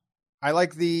 I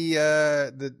like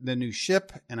the new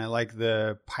ship, and I like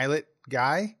the pilot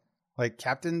guy, like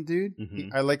Captain dude.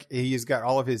 Mm-hmm. He's got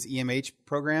all of his EMH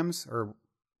programs or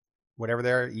whatever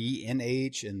they are,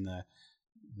 ENH, and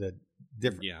the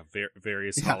different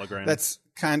various holograms. That's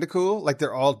kind of cool. Like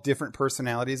they're all different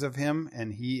personalities of him,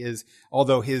 and he is,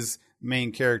 although his the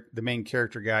main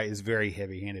character guy is very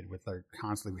heavy-handed with like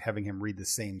constantly having him read the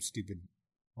same stupid,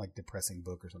 like depressing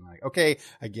book or something. Like, okay,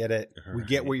 I get it. We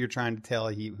get what you're trying to tell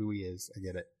who he is. I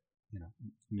get it.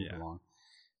 Move along.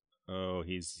 Oh,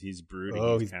 he's broody.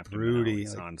 Oh, he's broody.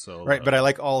 He's Han Solo. Right, but I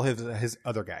like all his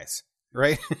other guys.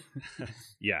 Right?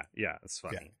 yeah, it's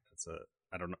funny. Yeah. It's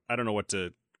I don't know what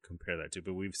to compare that to,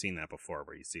 but we've seen that before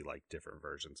where you see like different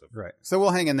versions of right. So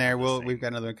we'll hang in there. We've got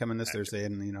another one coming this Thursday,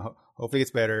 and hopefully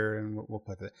it's better, and we'll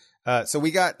play with it. So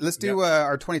let's do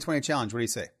our 2020 challenge. What do you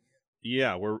say?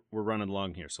 Yeah, we're running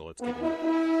along here, so let's get in.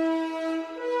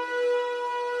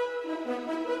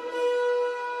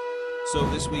 So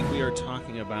this week we are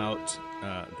talking about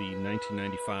the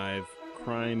 1995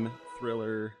 crime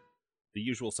thriller, The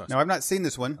Usual Suspects. No, I've not seen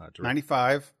this one.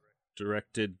 95.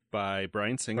 Directed by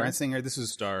Bryan Singer. Bryan Singer. This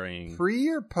is starring pre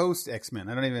or post X-Men.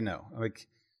 I don't even know. Like,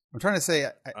 I'm trying to say.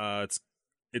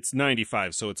 It's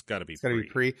 95, so it's got to be. It's got to be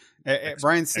pre.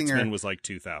 Bryan Singer. X-Men was like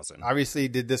 2000. Obviously,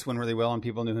 did this one really well, and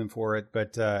people knew him for it.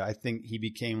 But I think he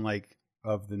became like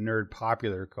of the nerd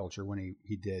popular culture when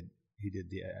he did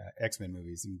the X-Men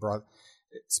movies and brought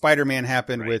Spider-Man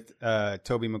happened with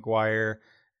Tobey Maguire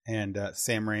and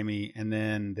Sam Raimi, and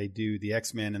then they do the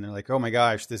X-Men, and they're like, oh my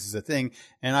gosh, this is a thing.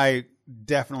 And I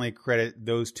definitely credit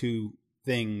those two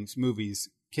movies,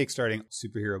 kickstarting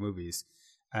superhero movies.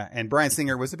 And Bryan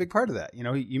Singer was a big part of that.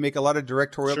 You make a lot of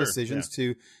directorial decisions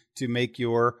to make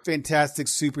your fantastic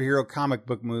superhero comic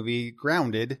book movie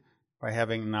grounded by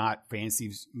having not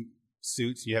fancy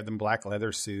suits. You have them black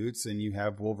leather suits, and you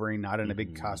have Wolverine not in a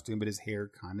big costume, but his hair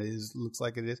kind of looks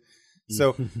like it is.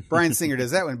 So Bryan Singer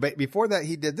does that one. But before that,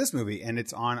 he did this movie, and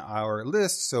it's on our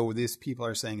list. So these people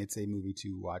are saying it's a movie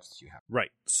to watch that you have.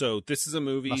 Right. So this is a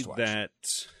movie that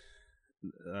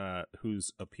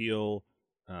whose appeal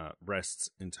rests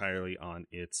entirely on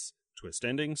its twist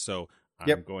ending. So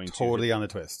I'm going to totally on the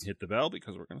twist. Hit the bell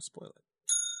because we're going to spoil it.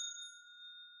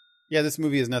 Yeah, this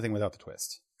movie is nothing without the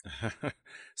twist.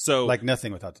 So like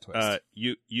nothing without the twist.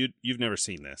 You've never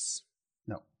seen this.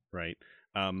 No. Right.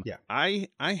 Yeah.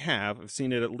 I've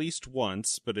seen it at least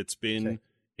once, but it's been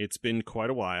quite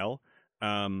a while.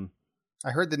 I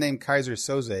heard the name Kaiser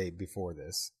Soze before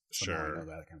this. So sure. Now I know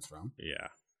that comes from. Yeah.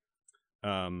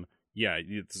 Yeah,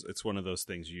 it's one of those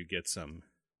things you get some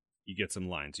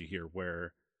lines, you hear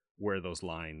where those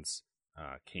lines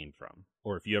came from.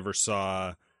 Or if you ever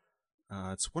saw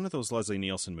it's one of those Leslie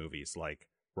Nielsen movies like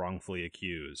Wrongfully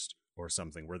Accused or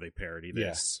something where they parody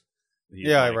this.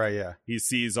 Yeah. He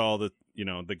sees all the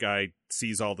the guy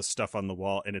sees all the stuff on the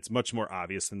wall, and it's much more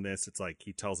obvious than this. It's like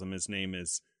he tells him his name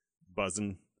is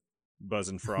Buzzin'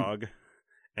 Frog,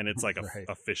 and it's like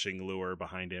a fishing lure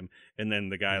behind him. And then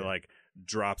the guy like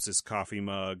drops his coffee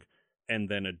mug, and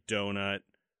then a donut,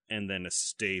 and then a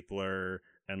stapler,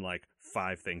 and like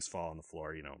 5 things fall on the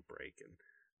floor, break, and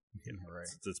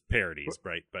it's parodies,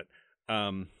 right? But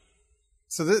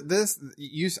so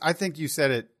I think you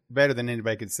said it better than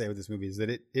anybody could say with this movie, is that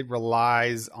it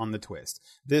relies on the twist.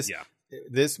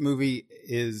 This movie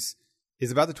is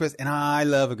about the twist, and I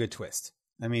love a good twist.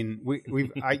 I mean,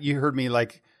 you heard me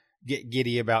like get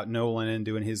giddy about Nolan and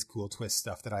doing his cool twist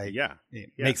stuff that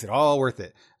makes it all worth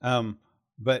it.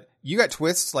 But you got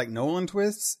twists like Nolan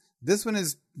twists. This one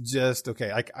is just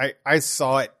okay. Like I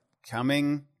saw it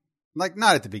coming, like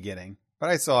not at the beginning, but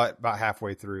I saw it about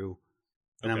halfway through,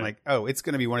 and I'm like, oh, it's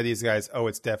going to be one of these guys. Oh,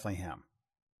 it's definitely him.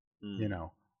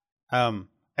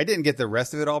 I didn't get the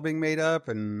rest of it all being made up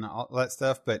and all that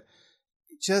stuff, but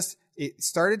it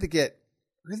started to get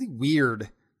really weird.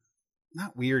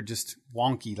 Not weird, just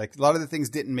wonky. Like a lot of the things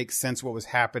didn't make sense what was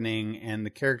happening, and the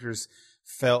characters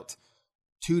felt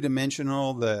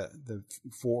two-dimensional. The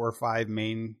 4 or 5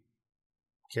 main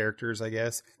characters, I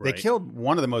guess. Right. They killed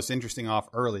one of the most interesting off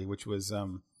early, which was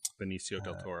Benicio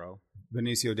del Toro.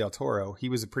 Benicio del Toro. He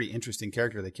was a pretty interesting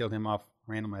character. They killed him off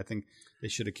randomly. I think they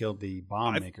should have killed the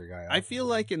bomb maker guy. I feel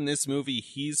like in this movie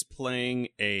he's playing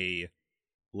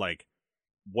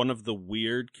one of the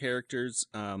weird characters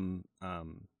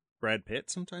Brad Pitt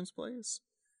sometimes plays.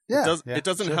 Yeah. It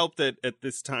doesn't help that at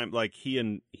this time like he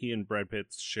and Brad Pitt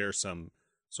share some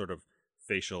sort of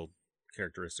facial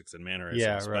characteristics and mannerisms.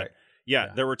 Yeah, right.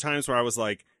 But there were times where I was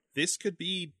like, this could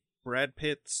be Brad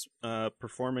Pitt's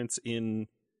performance in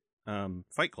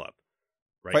Fight Club.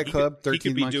 Right? Fight Club, he 13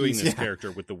 could be Monkeys, doing this yeah.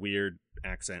 character with the weird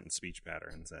accent and speech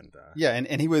patterns, and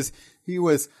and he was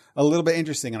a little bit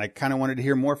interesting, and I kind of wanted to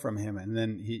hear more from him, and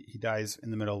then he dies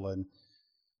in the middle, and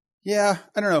I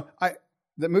don't know.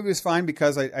 The movie was fine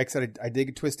because I said I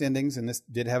dig twist endings, and this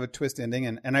did have a twist ending,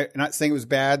 and I'm not saying it was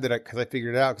bad because I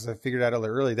figured it out, because I figured it out a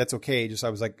little early. That's okay. Just I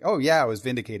was like, oh yeah, I was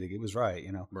vindicated. It was right,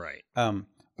 Right.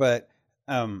 But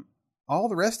all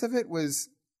the rest of it was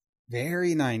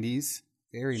very 90s.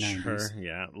 Very 90s. Sure,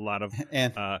 yeah.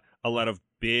 And A lot of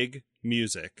big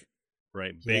music,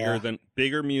 right?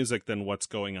 Bigger music than what's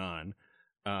going on.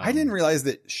 I didn't realize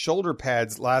that shoulder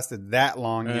pads lasted that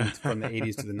long from the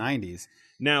 80s to the 90s.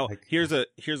 Now, here's a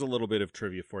little bit of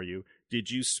trivia for you.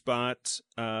 Did you spot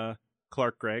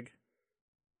Clark Gregg?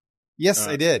 Yes,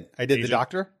 I did. The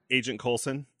doctor? Agent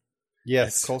Coulson?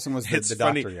 Yes, Coulson was the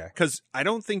doctor guy. Because I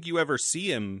don't think you ever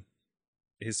see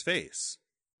his face.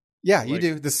 Yeah, you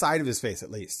do. The side of his face,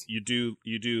 at least. You do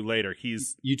later.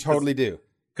 You totally do.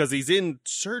 Because he's in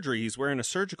surgery. He's wearing a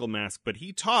surgical mask, but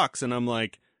he talks, and I'm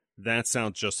like, that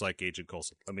sounds just like Agent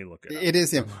Coulson. Let me look it up. It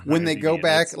is him. When they go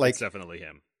back, it's definitely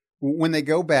him. When they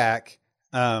go back,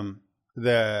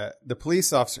 the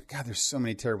police officer, God, there's so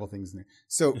many terrible things in there.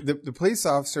 So the police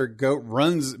officer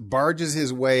barges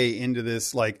his way into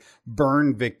this like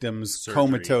burn victim's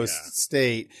comatose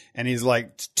state. And he's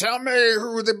like, tell me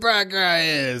who the bad guy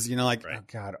is, right. Oh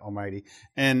God almighty.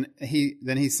 And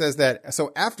he says that.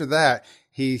 So after that,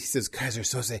 he says, Kaiser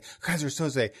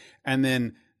Soze. And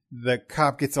then the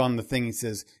cop gets on the thing. He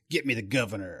says, get me the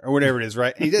governor or whatever it is.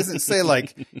 Right. And he doesn't say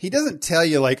he doesn't tell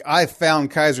you I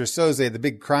found Kaiser Soze, the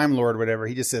big crime lord, whatever.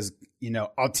 He just says,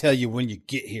 I'll tell you when you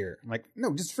get here. I'm like,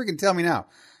 no, just freaking tell me now.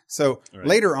 So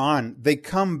later on, they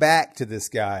come back to this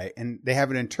guy and they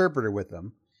have an interpreter with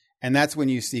them. And that's when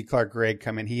you see Clark Gregg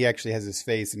come in. He actually has his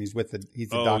face and he's the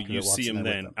doctor. Oh, you see him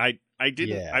then. I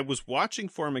didn't, I was watching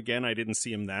for him again. I didn't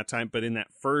see him that time, but in that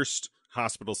first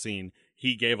hospital scene,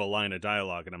 he gave a line of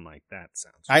dialogue, and I'm like, that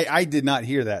sounds right. I did not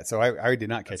hear that, so I did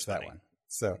not catch that one.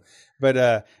 So,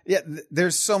 but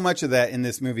there's so much of that in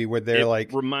this movie where they're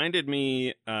reminded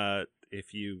me,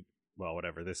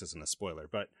 whatever, this isn't a spoiler,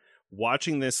 but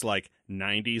watching this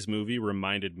 90s movie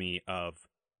reminded me of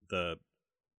the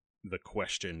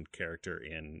Question character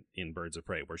in Birds of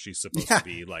Prey, where she's supposed to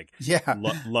be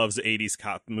loves 80s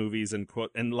cop movies and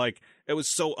it was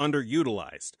so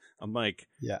underutilized. I'm like,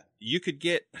 you could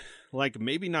get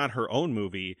maybe not her own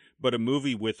movie, but a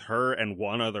movie with her and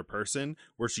one other person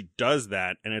where she does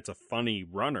that, and it's a funny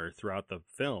runner throughout the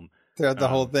film. Throughout the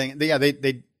whole thing.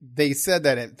 They said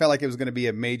that it felt like it was going to be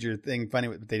a major thing, funny,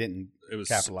 but they didn't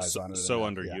capitalize on it. So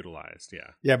underutilized,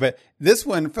 Yeah, but this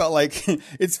one felt like,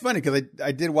 it's funny because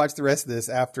I did watch the rest of this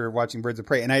after watching Birds of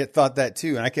Prey, and I thought that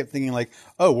too, and I kept thinking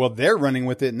oh, well, they're running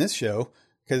with it in this show,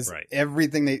 because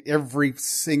every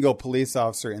single police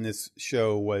officer in this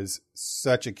show was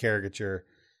such a caricature,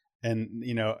 and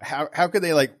how could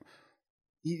they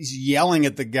he's yelling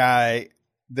at the guy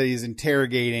that he's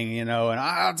interrogating, and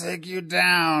I'll take you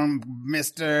down,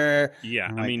 mister. Yeah,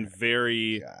 I mean,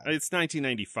 it's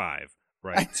 1995,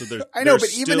 right? So there's, I know,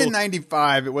 but even in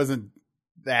 95, it wasn't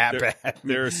that bad.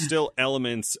 There are still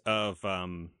elements of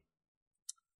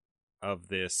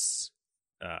this,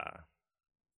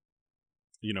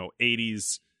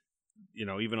 80s,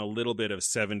 even a little bit of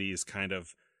 70s kind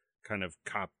of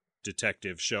cop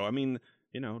detective show. I mean,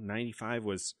 95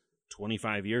 was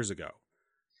 25 years ago.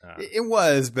 It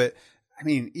was, but I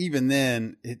mean, even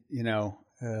then,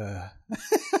 I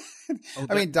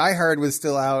mean, Die Hard was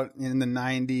still out in the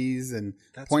 90s, and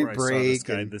Point Break.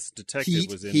 This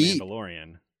detective was in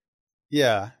Mandalorian.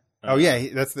 Yeah.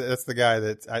 That's the guy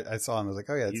that I saw him. I was like,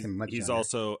 oh yeah, that's him. He's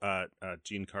also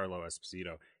Giancarlo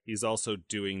Esposito. He's also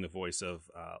doing the voice of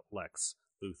Lex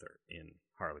Luthor in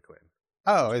Harley Quinn.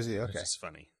 Oh, is he? Okay. Which is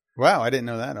funny. Wow, I didn't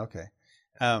know that. Okay.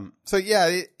 So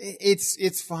yeah,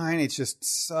 it's fine. It's just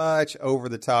such over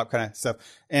the top kind of stuff.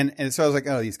 And so I was like,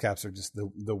 oh, these cops are just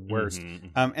the worst.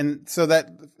 Mm-hmm. And so that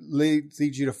leads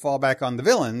you to fall back on the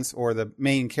villains or the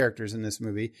main characters in this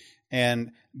movie.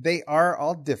 And they are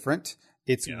all different.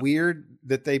 It's weird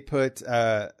that they put,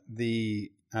 the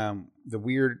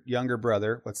weird younger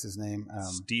brother, what's his name?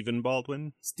 Stephen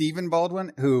Baldwin,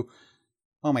 who,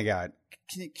 oh my God.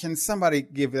 Can somebody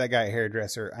give that guy a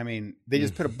hairdresser? I mean, they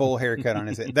just put a bowl haircut on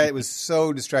his head. That was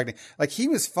so distracting. He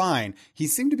was fine. He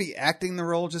seemed to be acting the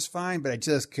role just fine, but I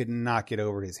just could not get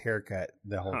over his haircut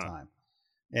the whole time.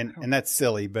 And that's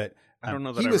silly, but I don't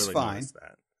know that he was really fine.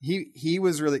 That. He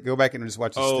was really, go back and just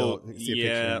watch the still. See a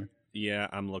picture. Yeah,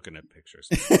 I'm looking at pictures.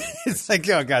 It's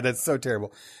oh God, that's so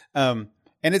terrible.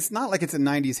 And it's not like it's a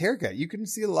 90s haircut. You can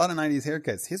see a lot of 90s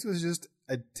haircuts. His was just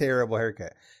a terrible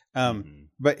haircut.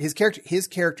 But his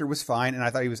character was fine, and I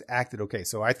thought he was acted okay.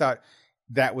 So I thought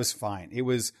that was fine. It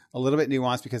was a little bit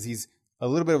nuanced because he's a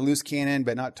little bit of loose cannon,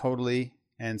 but not totally,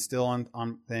 and still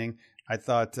on thing. I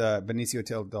thought Benicio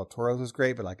del Toro was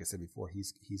great, but like I said before,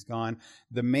 he's gone.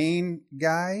 The main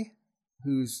guy,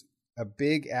 who's a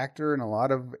big actor in a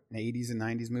lot of 80s and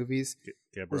 90s movies,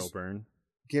 Gabriel Byrne,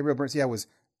 was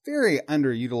very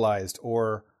underutilized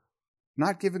or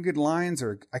not given good lines,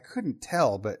 or I couldn't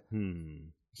tell, but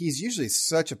he's usually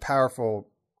such a powerful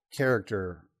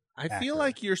character. I feel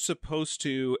like you're supposed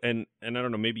to, and I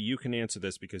don't know, maybe you can answer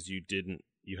this because you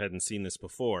hadn't seen this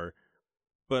before,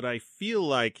 but I feel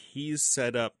like he's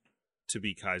set up to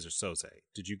be Kaiser Soze.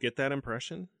 Did you get that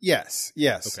impression? Yes.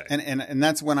 Okay. And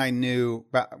that's when I knew,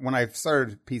 when I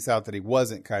started to piece out that he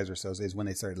wasn't Kaiser Soze, is when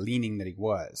they started leaning that he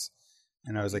was.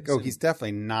 And I was like, oh, he's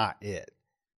definitely not it.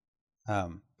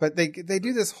 But they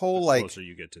do this whole the closer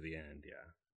you get to the end,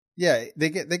 yeah, they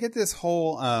get this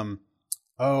whole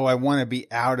oh, I want to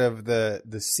be out of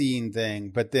the scene thing,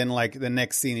 but then like the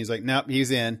next scene he's like, nope,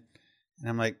 he's in. And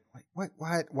I'm like, what?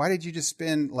 Why did you just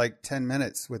spend like 10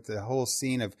 minutes with the whole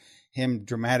scene of him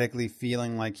dramatically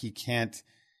feeling like he can't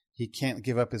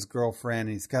give up his girlfriend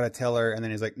and he's got to tell her, and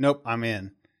then he's like, nope, I'm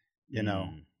in. You know,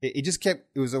 it just kept.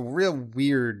 It was a real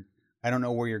weird. I don't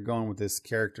know where you're going with this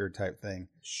character type thing.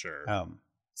 Sure.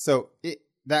 So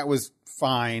that was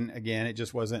fine. Again, it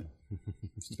just wasn't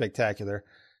spectacular.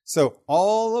 So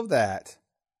all of that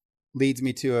leads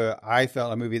me to I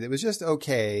felt a movie that was just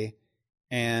okay,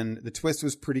 and the twist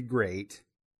was pretty great,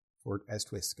 or as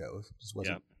twists go. It just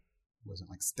wasn't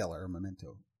like stellar or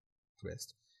Memento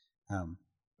twist.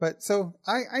 But so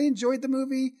I enjoyed the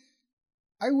movie.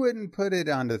 I wouldn't put it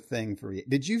on the thing for you.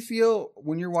 Did you feel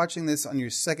when you're watching this on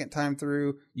your second time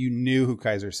through, you knew who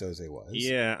Kaiser Soze was?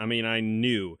 Yeah, I mean, I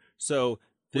knew. So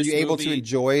were you able to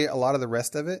enjoy a lot of the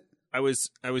rest of it? I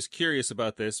was curious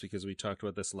about this because we talked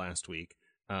about this last week.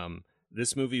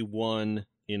 This movie won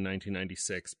in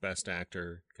 1996 Best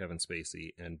Actor, Kevin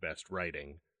Spacey, and Best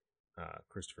Writing,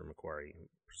 Christopher McQuarrie, who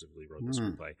presumably wrote the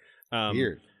screenplay.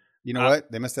 Weird. You know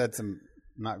what? They must have had some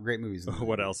not great movies.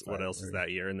 What else was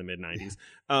that year in the mid-90s?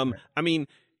 Right. I mean,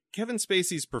 Kevin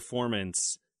Spacey's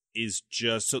performance is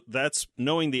just, so that's,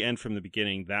 knowing the end from the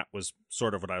beginning, that was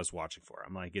sort of what I was watching for.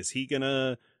 I'm like, is he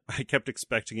gonna, I kept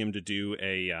expecting him to do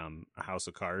a House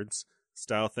of Cards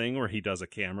style thing where he does a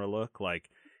camera look, like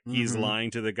he's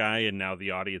lying to the guy and now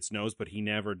the audience knows, but he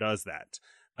never does that.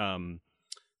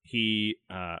 He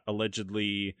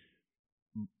allegedly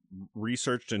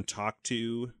researched and talked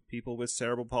to people with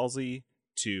cerebral palsy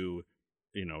to,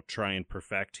 try and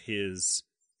perfect his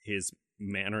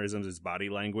mannerisms, his body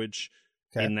language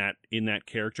in that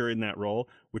character, in that role,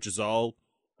 which is all,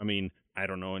 I mean, I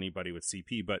don't know anybody with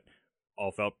CP, but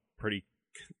all felt pretty,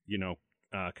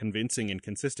 convincing and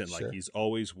consistent. Sure. Like he's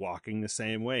always walking the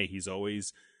same way. He's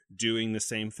always doing the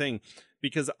same thing.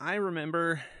 Because I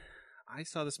remember I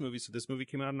saw this movie. So this movie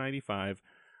came out in 95.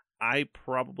 I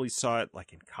probably saw it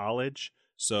like in college.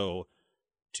 So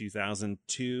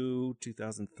 2002,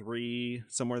 2003,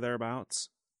 somewhere thereabouts.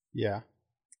 Yeah.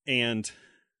 And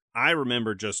I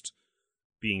remember just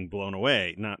being blown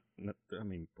away. Not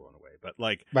blown away, but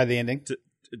like by the ending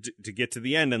to get to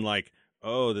the end and like,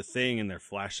 oh, the thing, and they're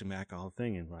flashing back all the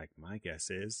thing, and like, my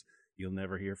guess is you'll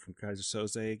never hear from Kaiser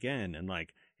Soze again. And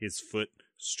like his foot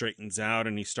straightens out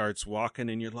and he starts walking,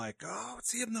 and you're like, oh,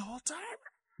 it's him the whole time.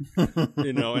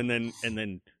 And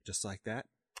then just like that,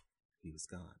 he was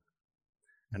gone.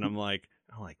 And I'm like,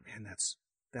 man,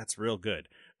 that's real good.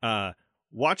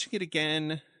 Watching it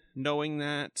again, knowing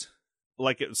that,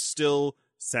 like, it was still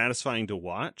satisfying to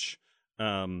watch,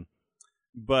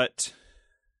 but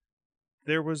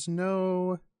there was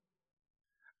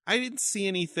I didn't see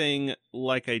anything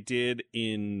like I did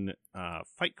in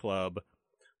Fight Club,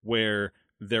 where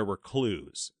there were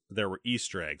clues, there were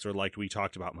Easter eggs, or like we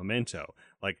talked about Memento.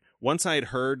 Like, once I had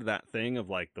heard that thing of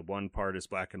like the one part is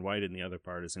black and white and the other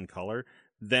part is in color,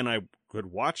 then I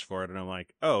could watch for it, and I'm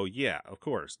like, oh yeah, of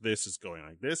course, this is going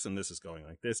like this and this is going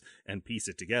like this, and piece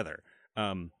it together.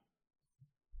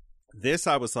 This,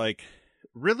 I was like,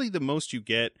 really the most you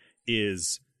get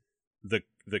is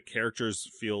the characters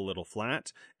feel a little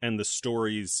flat, and the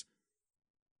stories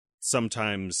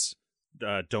sometimes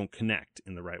don't connect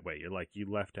in the right way. You're like, you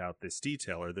left out this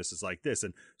detail, or this is like this.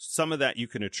 And some of that you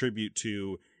can attribute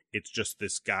to, it's just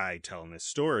this guy telling this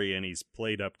story, and he's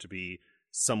played up to be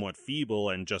somewhat feeble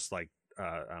and just like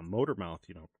a motor mouth,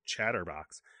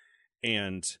 chatterbox.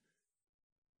 And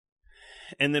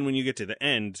then when you get to the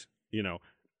end,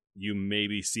 you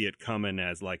maybe see it coming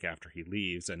as like after he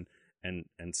leaves, and and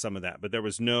some of that, but there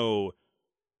was no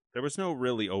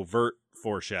really overt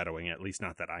foreshadowing, at least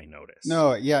not that I noticed.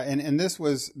 No, yeah, and this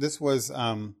was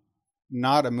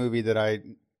not a movie that I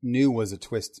knew was a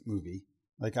twist movie.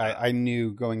 Like I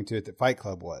knew going into it that Fight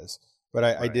Club was, but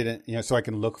I didn't, so I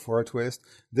can look for a twist.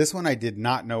 This one I did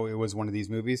not know it was one of these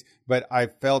movies, but I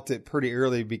felt it pretty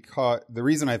early because the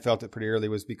reason I felt it pretty early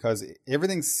was because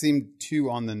everything seemed too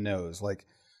on the nose. Like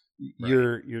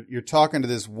you're talking to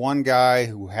this one guy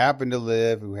who happened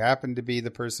to be the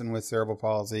person with cerebral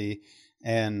palsy,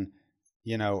 and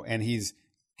he's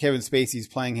Kevin Spacey's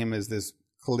playing him as this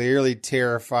clearly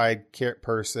terrified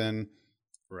person.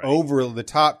 Right. Over the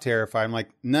top terrified. I'm like,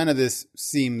 none of this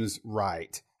seems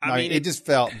right. I mean, it just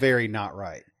felt very not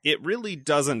right. It really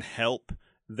doesn't help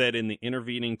that in the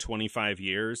intervening 25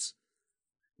 years,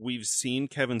 we've seen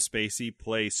Kevin Spacey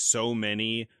play so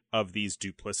many of these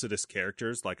duplicitous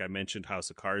characters. Like I mentioned House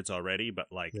of Cards already, but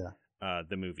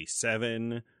the movie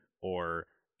Seven or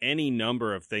any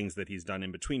number of things that he's done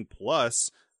in between,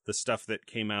 plus the stuff that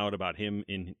came out about him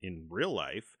in real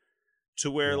life, to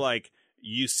where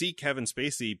you see Kevin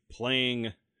Spacey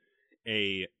playing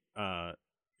a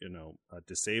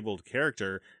disabled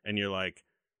character, and you're like,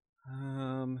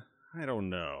 I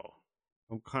don't know.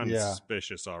 I'm kind of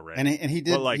suspicious already. And he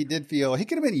did feel he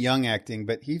could have been young acting,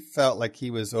 but he felt like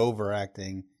he was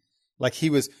overacting, like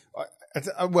he was.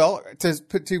 To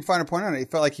put too fine a point on it, it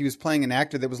felt like he was playing an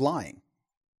actor that was lying.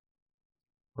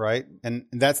 Right, and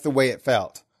that's the way it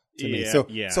felt to me. So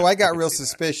I got real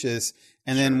suspicious.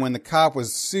 And then when the cop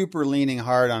was super leaning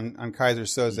hard on Kaiser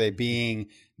Soze being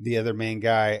the other main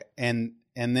guy, and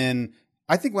then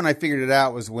I think when I figured it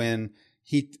out was when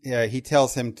he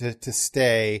tells him to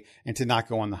stay and to not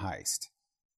go on the heist,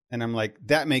 and I'm like,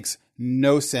 that makes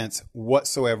no sense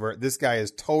whatsoever. This guy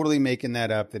is totally making that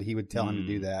up that he would tell him to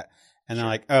do that, and they're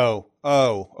like, oh,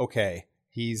 okay,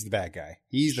 he's the bad guy,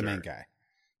 he's the main guy,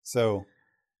 so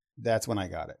that's when I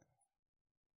got it.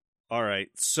 All right.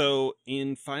 So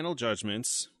in Final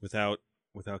Judgments, without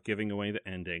giving away the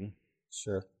ending,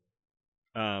 sure.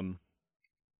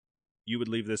 You would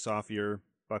leave this off your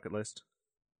bucket list?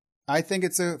 I think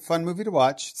it's a fun movie to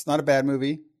watch. It's not a bad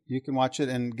movie. You can watch it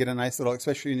and get a nice little,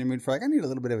 especially in your mood for I need a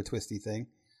little bit of a twisty thing.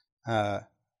 And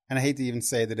I hate to even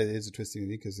say that it is a twisty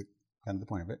movie because it's kind of the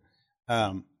point of it.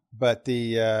 But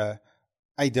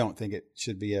I don't think it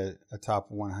should be a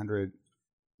top 100.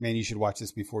 Man, you should watch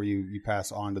this before you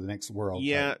pass on to the next world.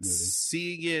 Yeah,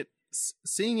 seeing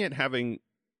it, having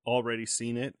already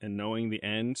seen it and knowing the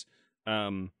end,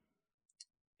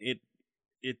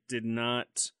 it did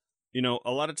not.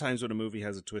 A lot of times when a movie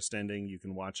has a twist ending, you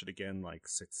can watch it again, like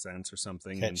Sixth Sense or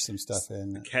something, catch some stuff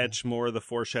in, catch more of the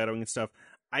foreshadowing and stuff.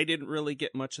 I didn't really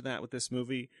get much of that with this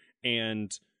movie,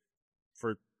 and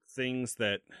for things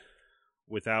that,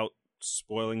 without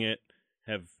spoiling it,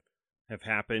 have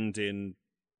happened in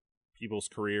people's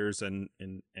careers and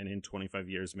in 25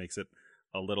 years makes it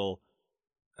a little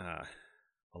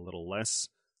less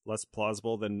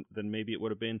plausible than maybe it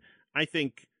would have been. I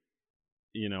think,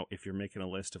 if you're making a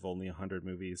list of only 100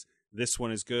 movies, this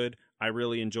one is good. I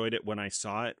really enjoyed it when I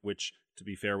saw it, which, to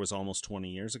be fair, was almost 20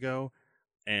 years ago,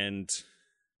 and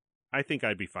I think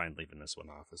I'd be fine leaving this one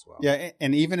off as well. Yeah,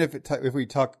 and even if we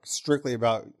talk strictly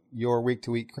about your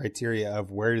week-to-week criteria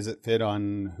of where does it fit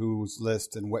on whose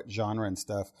list and what genre and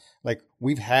stuff, like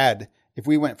if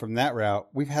we went from that route,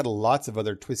 we've had lots of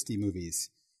other twisty movies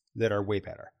that are way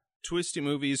better. Twisty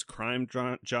movies, crime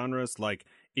genres, like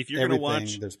if you're going to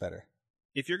watch, there's better.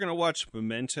 If you're going to watch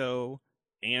Memento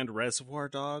and Reservoir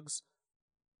Dogs,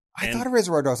 I thought of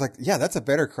Reservoir Dogs, like, yeah, that's a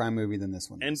better crime movie than this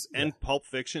one. And Pulp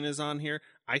Fiction is on here.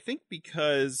 I think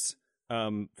because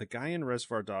the guy in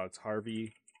Reservoir Dogs,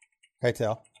 Harvey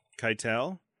Keitel,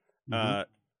 mm-hmm.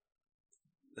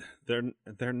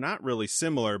 They're not really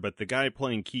similar, but the guy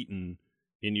playing Keaton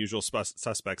in Usual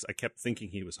Suspects, I kept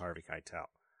thinking he was Harvey Keitel.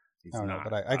 He's not, know,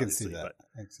 but I can see that.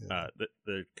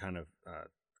 They're kind of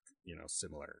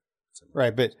similar.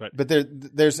 Right, but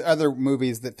there's other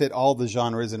movies that fit all the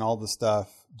genres and all the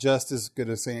stuff just as good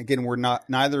as saying. Again,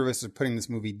 neither of us are putting this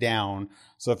movie down.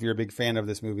 So if you're a big fan of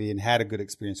this movie and had a good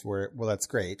experience for it, well, that's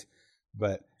great.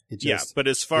 But but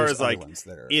as far as like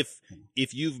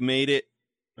if you've made it,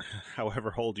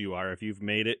 however old you are, if you've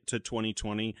made it to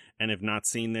 2020 and have not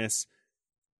seen this,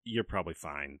 you're probably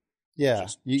fine. Yeah,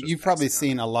 you've probably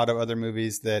seen a lot of other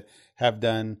movies that have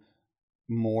done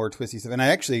more twisty stuff, and I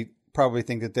actually probably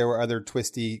think that there were other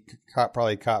twisty cop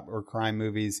or crime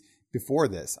movies before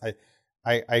this.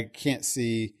 I can't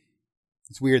see.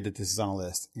 It's weird that this is on a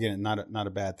list. Again, not a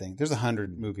bad thing. There's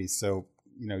 100 movies, so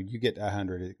you get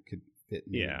 100, it could fit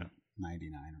in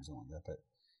 99 or something like that.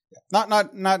 Not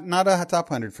a top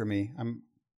 100 for me.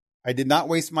 I did not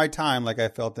waste my time like I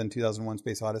felt in 2001: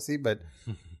 Space Odyssey, but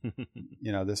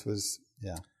this was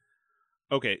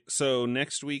Okay, so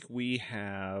next week we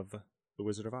have The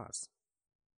Wizard of Oz.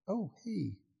 Oh,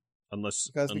 hey. Unless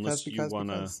you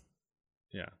wanna,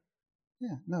 yeah.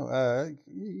 Yeah, no,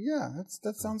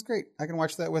 that sounds great. I can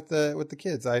watch that with the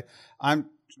kids.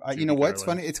 You know what's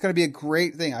funny? It's going to be a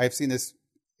great thing. I've seen this,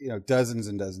 dozens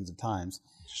and dozens of times.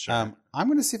 Sure. I'm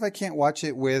going to see if I can't watch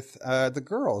it with the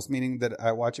girls, meaning that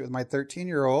I watch it with my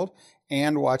 13-year-old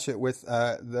and watch it with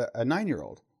a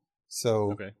 9-year-old.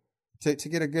 So to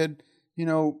get a good,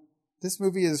 this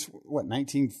movie is what,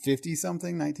 1950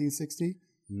 something, 1960?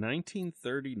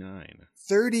 1939.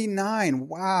 39.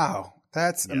 Wow.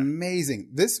 That's amazing.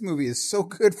 This movie is so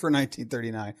good for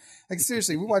 1939. Like,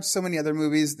 seriously, we watched so many other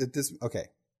movies that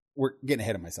we're getting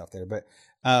ahead of myself there, but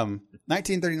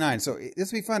 1939. So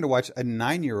this would be fun to watch a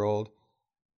 9-year-old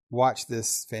watch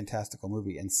this fantastical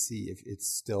movie and see if it's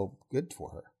still good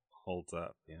for her. Holds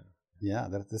up. Yeah. Yeah.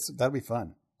 That'll be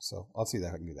fun. So I'll see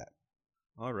that I can do that.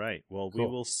 All right. Well, cool.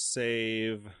 We will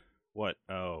save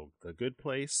The Good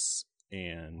Place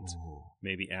and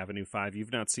maybe Avenue 5.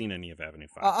 You've not seen any of Avenue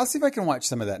 5. I'll see if I can watch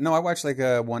some of that. No, I watched like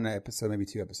one episode, maybe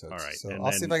 2 episodes. All right. So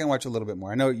I'll see if I can watch a little bit more.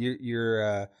 I know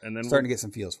you're starting to get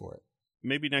some feels for it.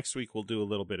 Maybe next week we'll do a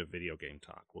little bit of video game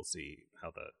talk. We'll see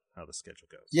how the schedule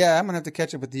goes. Yeah, I'm gonna have to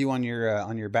catch up with you on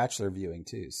your Bachelor viewing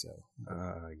too. So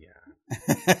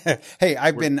yeah. Hey,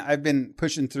 I've been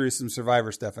pushing through some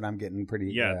Survivor stuff, and I'm getting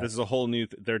pretty. Yeah, this is a whole new.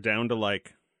 They're down to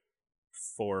like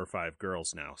 4 or 5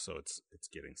 girls now, so it's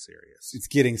getting serious. It's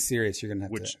getting serious. You're gonna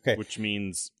have to. Okay. Which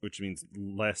means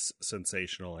less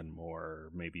sensational and more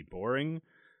maybe boring.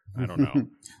 I don't know.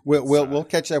 We'll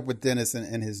catch up with Dennis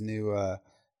and his new.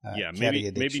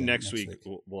 Maybe next week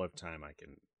we'll have time. I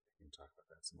can talk about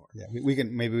that some more. Yeah, we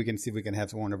can see if we can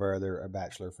have one of our other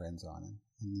Bachelor friends on,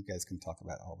 and you guys can talk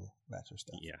about all the Bachelor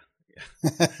stuff. Yeah.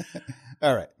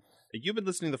 All right. You've been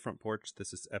listening to The Front Porch.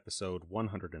 This is episode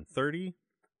 130.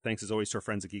 Thanks as always to our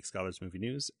friends at Geek Scholars Movie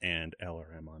News and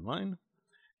LRM Online.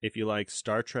 If you like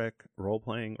Star Trek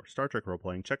role-playing or Star Trek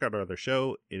role-playing, check out our other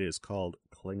show. It is called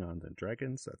Klingons and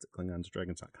Dragons. That's at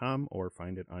klingonsanddragons.com, or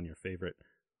find it on your favorite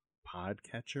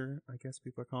podcatcher, I guess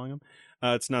people are calling them.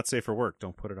 It's not safe for work.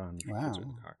 Don't put it on your kids or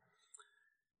the car.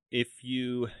 If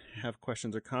you have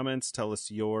questions or comments, tell us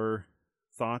your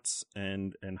thoughts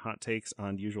and hot takes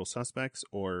on Usual Suspects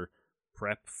or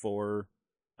prep for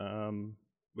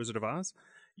Wizard of Oz.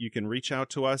 You can reach out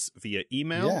to us via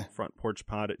email,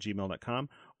 frontporchpod@gmail.com,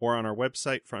 or on our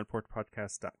website,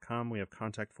 frontporchpodcast.com. We have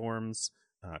contact forms,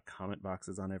 comment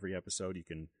boxes on every episode. You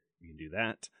can do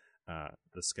that.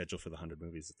 The schedule for the 100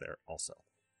 movies is there also.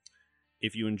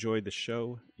 If you enjoyed the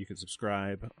show, you can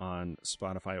subscribe on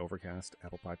Spotify, Overcast,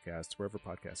 Apple Podcasts, wherever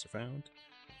podcasts are found.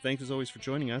 Thanks as always for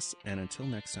joining us, and until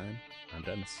next time, I'm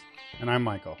Dennis. And I'm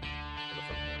Michael.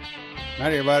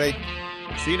 Night, everybody.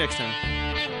 See you next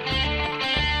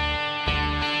time.